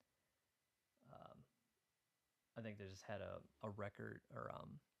 Um, I think they just had a record, or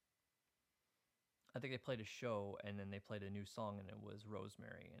I think they played a show and then they played a new song and it was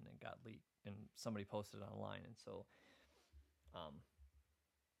Rosemary, and it got leaked and somebody posted it online. And so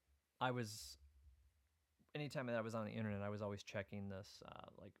I was, anytime that I was on the internet, I was always checking this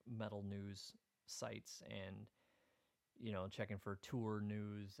like metal news sites, and checking for tour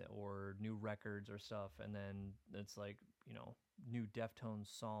news or new records or stuff. And then it's like, new Deftones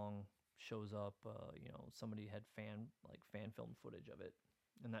song shows up. Somebody had fan film footage of it,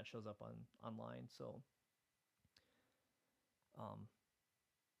 and that shows up online. So,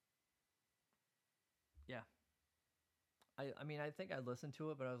 yeah. I mean, I think I listened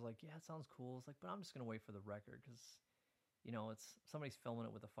to it, but I was like, yeah, it sounds cool. It's like, but I'm just gonna wait for the record because, it's somebody's filming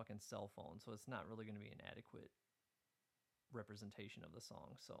it with a fucking cell phone, so it's not really gonna be an adequate representation of the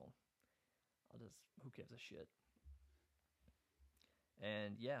song. So who gives a shit?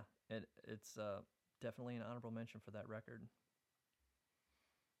 And yeah, it's definitely an honorable mention for that record.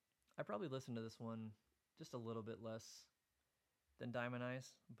 I probably listened to this one just a little bit less than Diamond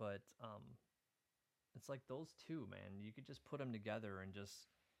Eyes, but it's like those two, man. You could just put them together and just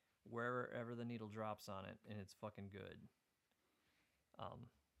wherever the needle drops on it, and it's fucking good. Um,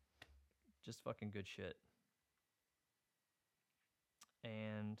 just fucking good shit.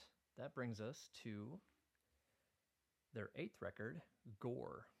 And that brings us to their 8th record,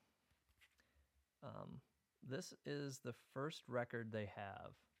 Gore. This is the first record they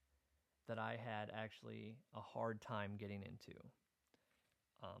have that I had actually a hard time getting into.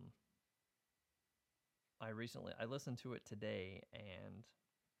 I listened to it today, and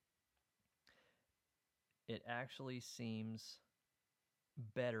it actually seems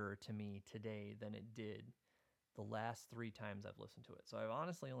better to me today than it did the last 3 times I've listened to it. So I've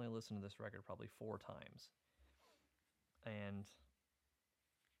honestly only listened to this record probably 4 times. And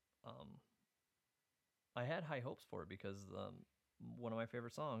I had high hopes for it because one of my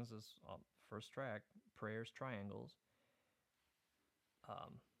favorite songs is first track, Prayers Triangles.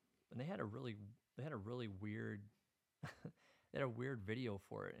 And they had a really weird they had a weird video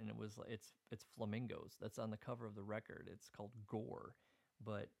for it, and it's flamingos. That's on the cover of the record. It's called Gore,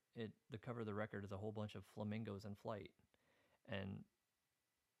 but the cover of the record is a whole bunch of flamingos in flight. And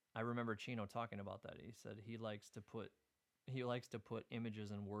I remember Chino talking about that. He said he likes to put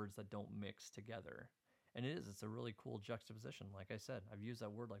images and words that don't mix together. And it's a really cool juxtaposition. Like I said, I've used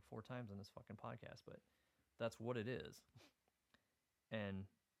that word like 4 times in this fucking podcast, but that's what it is. And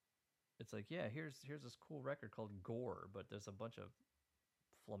it's like, yeah, here's this cool record called Gore, but there's a bunch of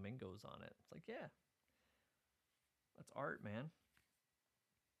flamingos on it. It's like, yeah, that's art, man.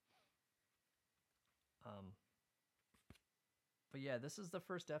 But yeah, this is the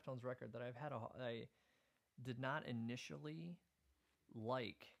first Deftones record that I did not initially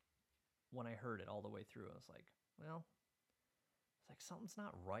like when I heard it all the way through. I was like, well, it's like something's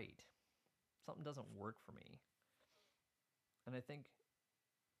not right. Something doesn't work for me. And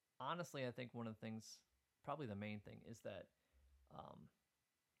honestly, I think one of the things, probably the main thing, is that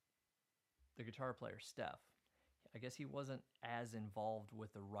the guitar player, Steph, I guess he wasn't as involved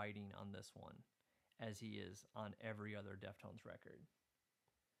with the writing on this one as he is on every other Deftones record.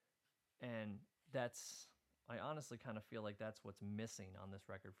 And I honestly kind of feel like that's what's missing on this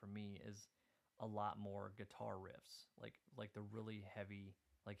record for me, is a lot more guitar riffs, like the really heavy,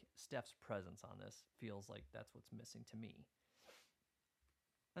 like Steph's presence on this feels like that's what's missing to me.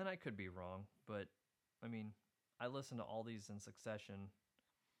 And I could be wrong, but I mean, I listen to all these in succession,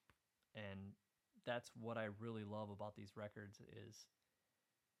 and that's what I really love about these records is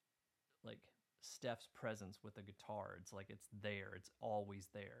like Steph's presence with the guitar. It's like it's there, it's always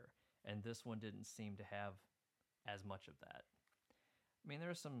there. And this one didn't seem to have as much of that. I mean,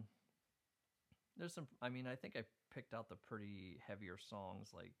 there's some I mean, I think I picked out the pretty heavier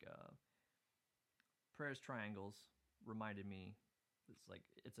songs, like Prayers Triangles reminded me,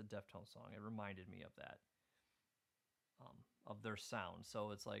 it's a Deftones song. It reminded me of that, of their sound.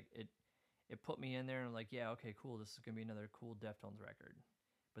 So it's like it put me in there, and I'm like, yeah, okay, cool, this is gonna be another cool Deftones record.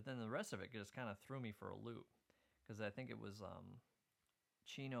 But then the rest of it just kind of threw me for a loop, because I think it was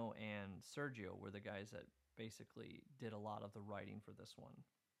Chino and Sergio were the guys that basically did a lot of the writing for this one.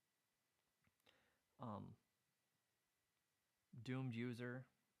 Doomed User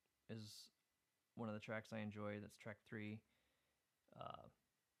is one of the tracks I enjoy. That's track 3.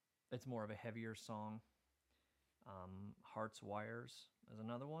 It's more of a heavier song. Heart's Wires is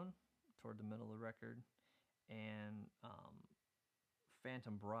another one toward the middle of the record. And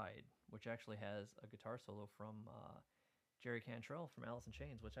Phantom Bride, which actually has a guitar solo from Jerry Cantrell from Alice in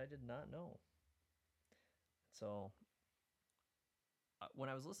Chains, which I did not know. So when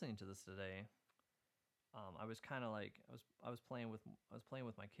I was listening to this today, I was kind of like I was playing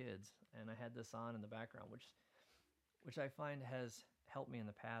with my kids, and I had this on in the background, which I find has helped me in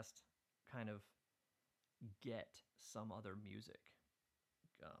the past kind of get some other music.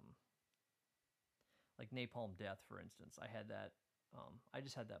 Like Napalm Death, for instance. I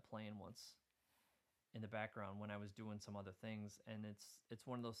just had that playing once in the background when I was doing some other things, and it's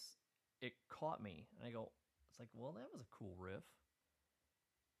one of those, it caught me, and I go, it's like, well, that was a cool riff,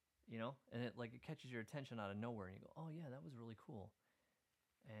 you know, and it catches your attention out of nowhere, and you go, oh yeah, that was really cool.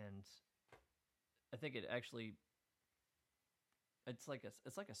 And I think it actually, it's like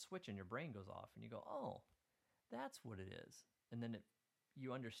a switch in your brain goes off, and you go, oh, that's what it is. And then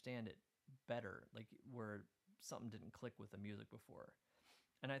you understand it better, like where something didn't click with the music before.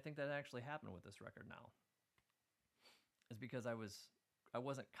 And I think that actually happened with this record now. It's because I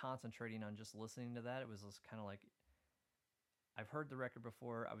wasn't concentrating on just listening to that. It was just kind of like, I've heard the record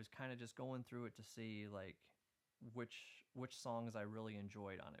before. I was kind of just going through it to see like which songs I really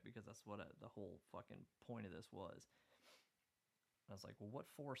enjoyed on it, because that's what the whole fucking point of this was. I was like, well, what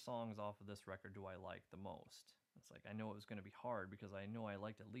 4 songs off of this record do I like the most? It's like, I know it was going to be hard because I know I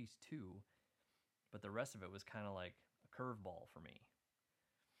liked at least 2, but the rest of it was kind of like a curveball for me.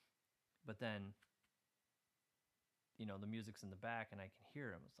 But then, the music's in the back and I can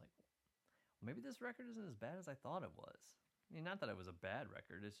hear it. It's like, well, maybe this record isn't as bad as I thought it was. I mean, not that it was a bad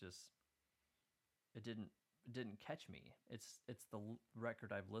record. It's just it didn't catch me. It's the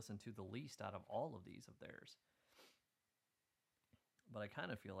record I've listened to the least out of all of these of theirs. But I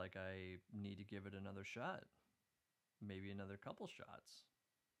kind of feel like I need to give it another shot. Maybe another couple shots.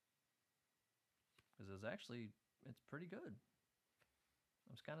 Because it's pretty good.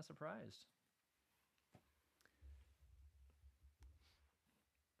 I was kind of surprised.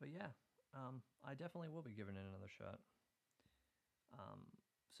 But yeah, I definitely will be giving it another shot.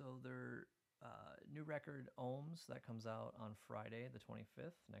 So their new record, Ohms, that comes out on Friday, the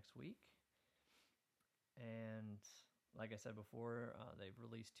 25th, next week. And like I said before, they've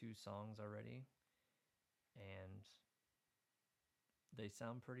released 2 songs already. And they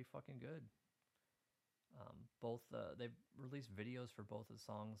sound pretty fucking good. They've released videos for both of the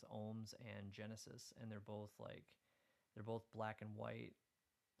songs, Ohms and Genesis, and they're both black and white,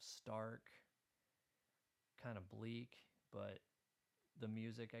 stark, kind of bleak, but the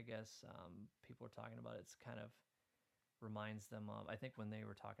music, I guess, people are talking about it's kind of reminds them of, I think when they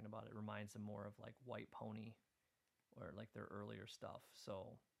were talking about it, reminds them more of like White Pony or like their earlier stuff.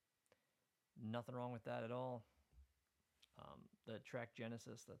 So nothing wrong with that at all. The track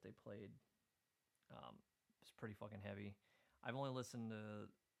Genesis that they played is pretty fucking heavy. I've listened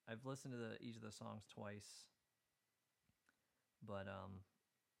to each of the songs twice, but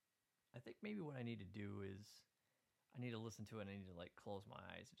I think maybe what I need to do is I need to listen to it and I need to like close my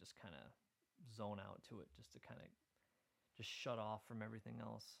eyes and just kind of zone out to it, just to kind of just shut off from everything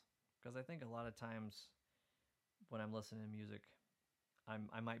else. Because I think a lot of times when I'm listening to music,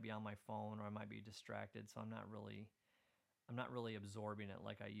 I might be on my phone or I might be distracted, so I'm not really absorbing it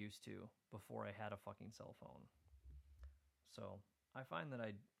like I used to before I had a fucking cell phone. So I find that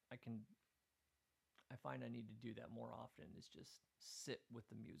I find I need to do that more often, is just sit with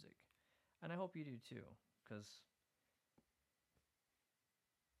the music. And I hope you do too, because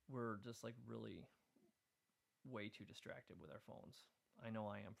we're just like really way too distracted with our phones. I know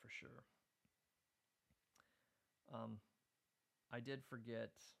I am for sure. I did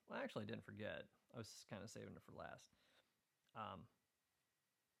forget. Well, actually, I didn't forget. I was just kind of saving it for last.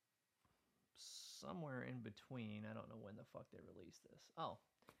 Somewhere in between, I don't know when the fuck they released this. Oh,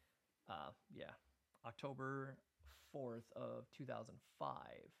 yeah, October 4th of 2005.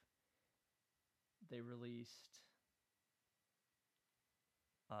 They released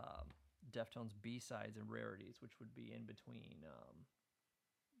Deftones B-sides and rarities, which would be in between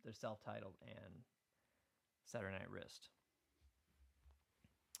their self-titled and Saturday Night Wrist.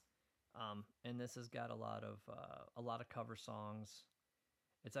 And this has got a lot of cover songs.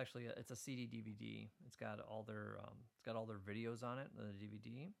 It's actually it's a CD DVD. It's got all their videos on it, the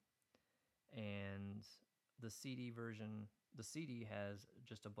DVD, and the CD version. The CD has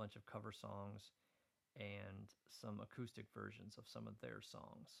just a bunch of cover songs and some acoustic versions of some of their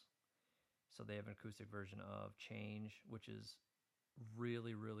songs. So they have an acoustic version of Change, which is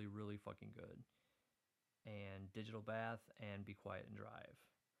really, really, really fucking good, and Digital Bath and Be Quiet and Drive.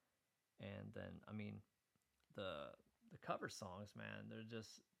 And then, I mean, the cover songs, man,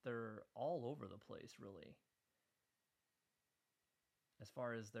 they're all over the place, really. As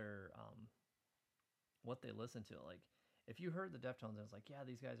far as their what they listen to, like if you heard the Deftones, it's like, yeah,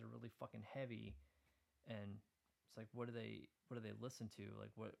 these guys are really fucking heavy, and it's like, what do they listen to?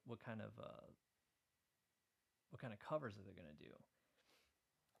 Like, what kind of covers are they gonna do?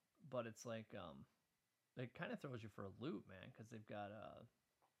 But it's like it kind of throws you for a loop, man, because they got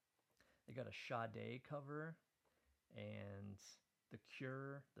a Sade cover, and The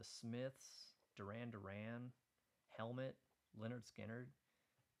Cure, The Smiths, Duran Duran, Helmet, Lynyrd Skynyrd,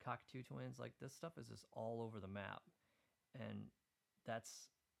 Cockatoo Twins. Like, this stuff is just all over the map, and that's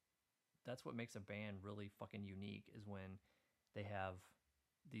what makes a band really fucking unique, is when they have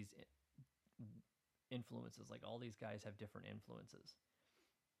these influences. Like, all these guys have different influences.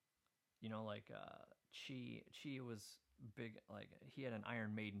 Like Chi was big. Like, he had an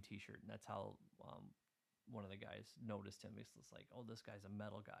Iron Maiden t-shirt, and that's how one of the guys noticed him. He's just like, oh, this guy's a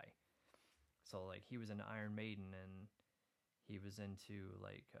metal guy. So like, he was into Iron Maiden, and he was into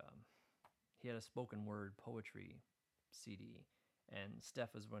like he had a spoken word poetry CD, and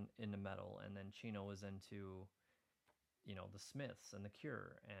Steph was into metal, and then Chino was into the Smiths and the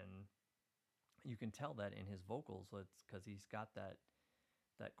Cure, and you can tell that in his vocals. It's because he's got that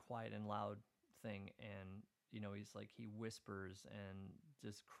quiet and loud thing, and he's like, he whispers and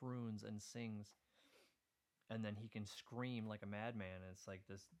just croons and sings, and then he can scream like a madman. And it's like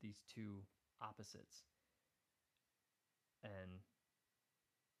these two opposites, and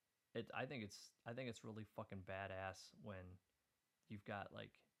I think it's really fucking badass when you've got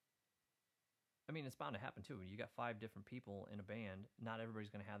like, I mean, it's bound to happen too. When you got 5 different people in a band, not everybody's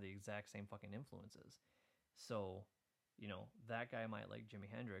gonna have the exact same fucking influences. So, that guy might like Jimi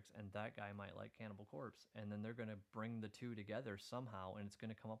Hendrix and that guy might like Cannibal Corpse, and then they're gonna bring the two together somehow, and it's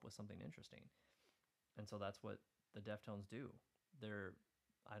gonna come up with something interesting. And so that's what the Deftones do. They're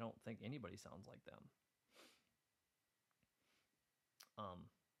I don't think anybody sounds like them. Um,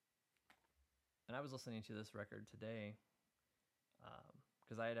 and I was listening to this record today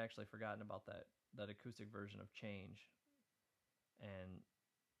because I had actually forgotten about that acoustic version of Change, and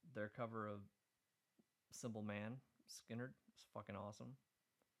their cover of Simple Man, Skinner, was fucking awesome.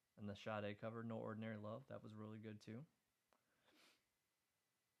 And the Sade cover, No Ordinary Love, that was really good too.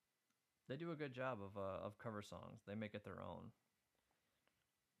 They do a good job of cover songs. They make it their own.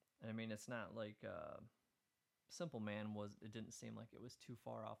 And I mean, it's not like Simple Man was. It didn't seem like it was too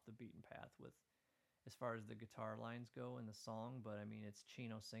far off the beaten path with as far as the guitar lines go in the song. But I mean, it's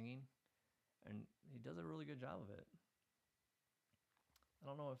Chino singing, and he does a really good job of it. I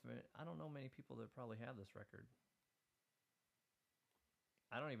don't know many people that probably have this record.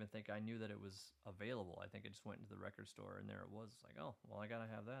 I don't even think I knew that it was available. I think I just went into the record store and there it was. It's like, oh, well, I gotta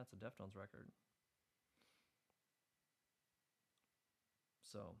have that. It's a Deftones record.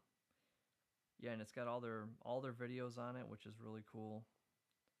 So, yeah, and it's got all their videos on it, which is really cool.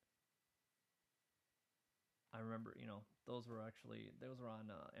 I remember, those were on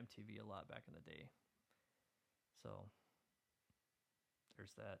MTV a lot back in the day. So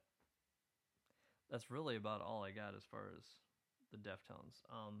there's that. That's really about all I got as far as the Deftones.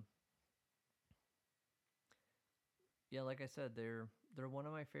 Yeah, like I said, they're one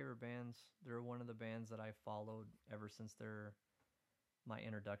of my favorite bands. They're one of the bands that I followed ever since my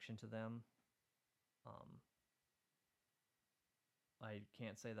introduction to them. Um, I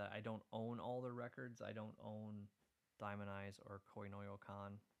can't say that I don't own all their records. I don't own Diamond Eyes or Koinoyo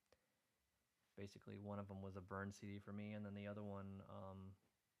Khan. Basically, one of them was a burn CD for me, and then the other one,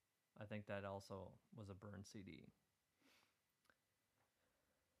 I think that also was a burn CD.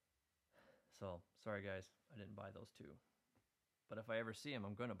 So, sorry guys, I didn't buy those two. But if I ever see them,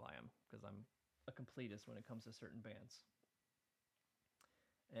 I'm going to buy them because I'm a completist when it comes to certain bands.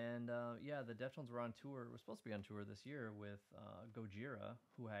 And yeah, the Deftones were on tour. We're supposed to be on tour this year with Gojira,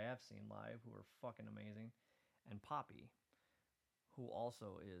 who I have seen live, who are fucking amazing, and Poppy, who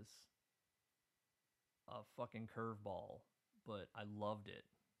also is a fucking curveball, but I loved it.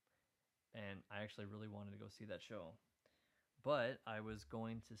 And I actually really wanted to go see that show. But I was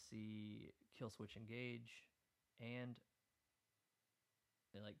going to see Killswitch Engage and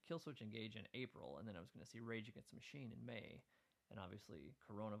like Killswitch Engage in April, and then I was going to see Rage Against the Machine in May. And obviously,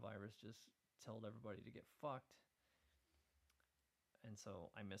 coronavirus just told everybody to get fucked. And so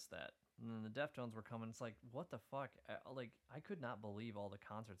I missed that. And then the Deftones were coming. It's like, what the fuck? I could not believe all the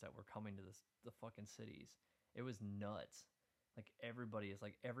concerts that were coming to the fucking cities. It was nuts. Like everybody is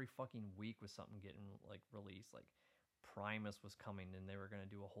like every fucking week was something getting like released. Like Primus was coming and they were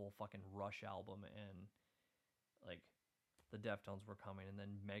gonna do a whole fucking Rush album, and like the Deftones were coming, and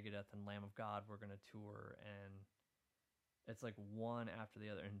then Megadeth and Lamb of God were gonna tour, and it's like one after the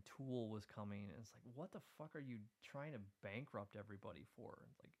other. And Tool was coming, and it's like, what the fuck are you trying to bankrupt everybody for?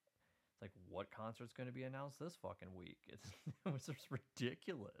 It's like what concert's going to be announced this fucking week? It was just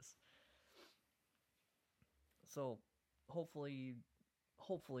ridiculous. So hopefully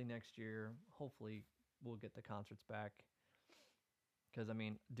next year, hopefully we'll get the concerts back. Because I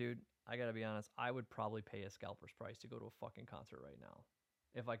mean, dude, I gotta be honest, I would probably pay a scalper's price to go to a fucking concert right now.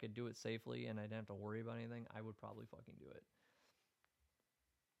 If I could do it safely and I didn't have to worry about anything, I would probably fucking do it.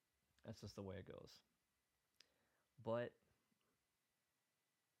 That's just the way it goes. But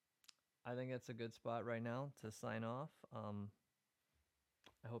I think it's a good spot right now to sign off.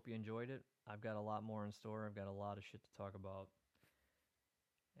 I hope you enjoyed it. I've got a lot more in store. I've got a lot of shit to talk about.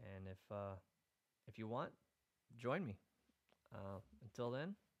 And if you want, join me. Until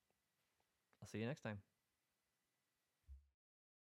then, I'll see you next time.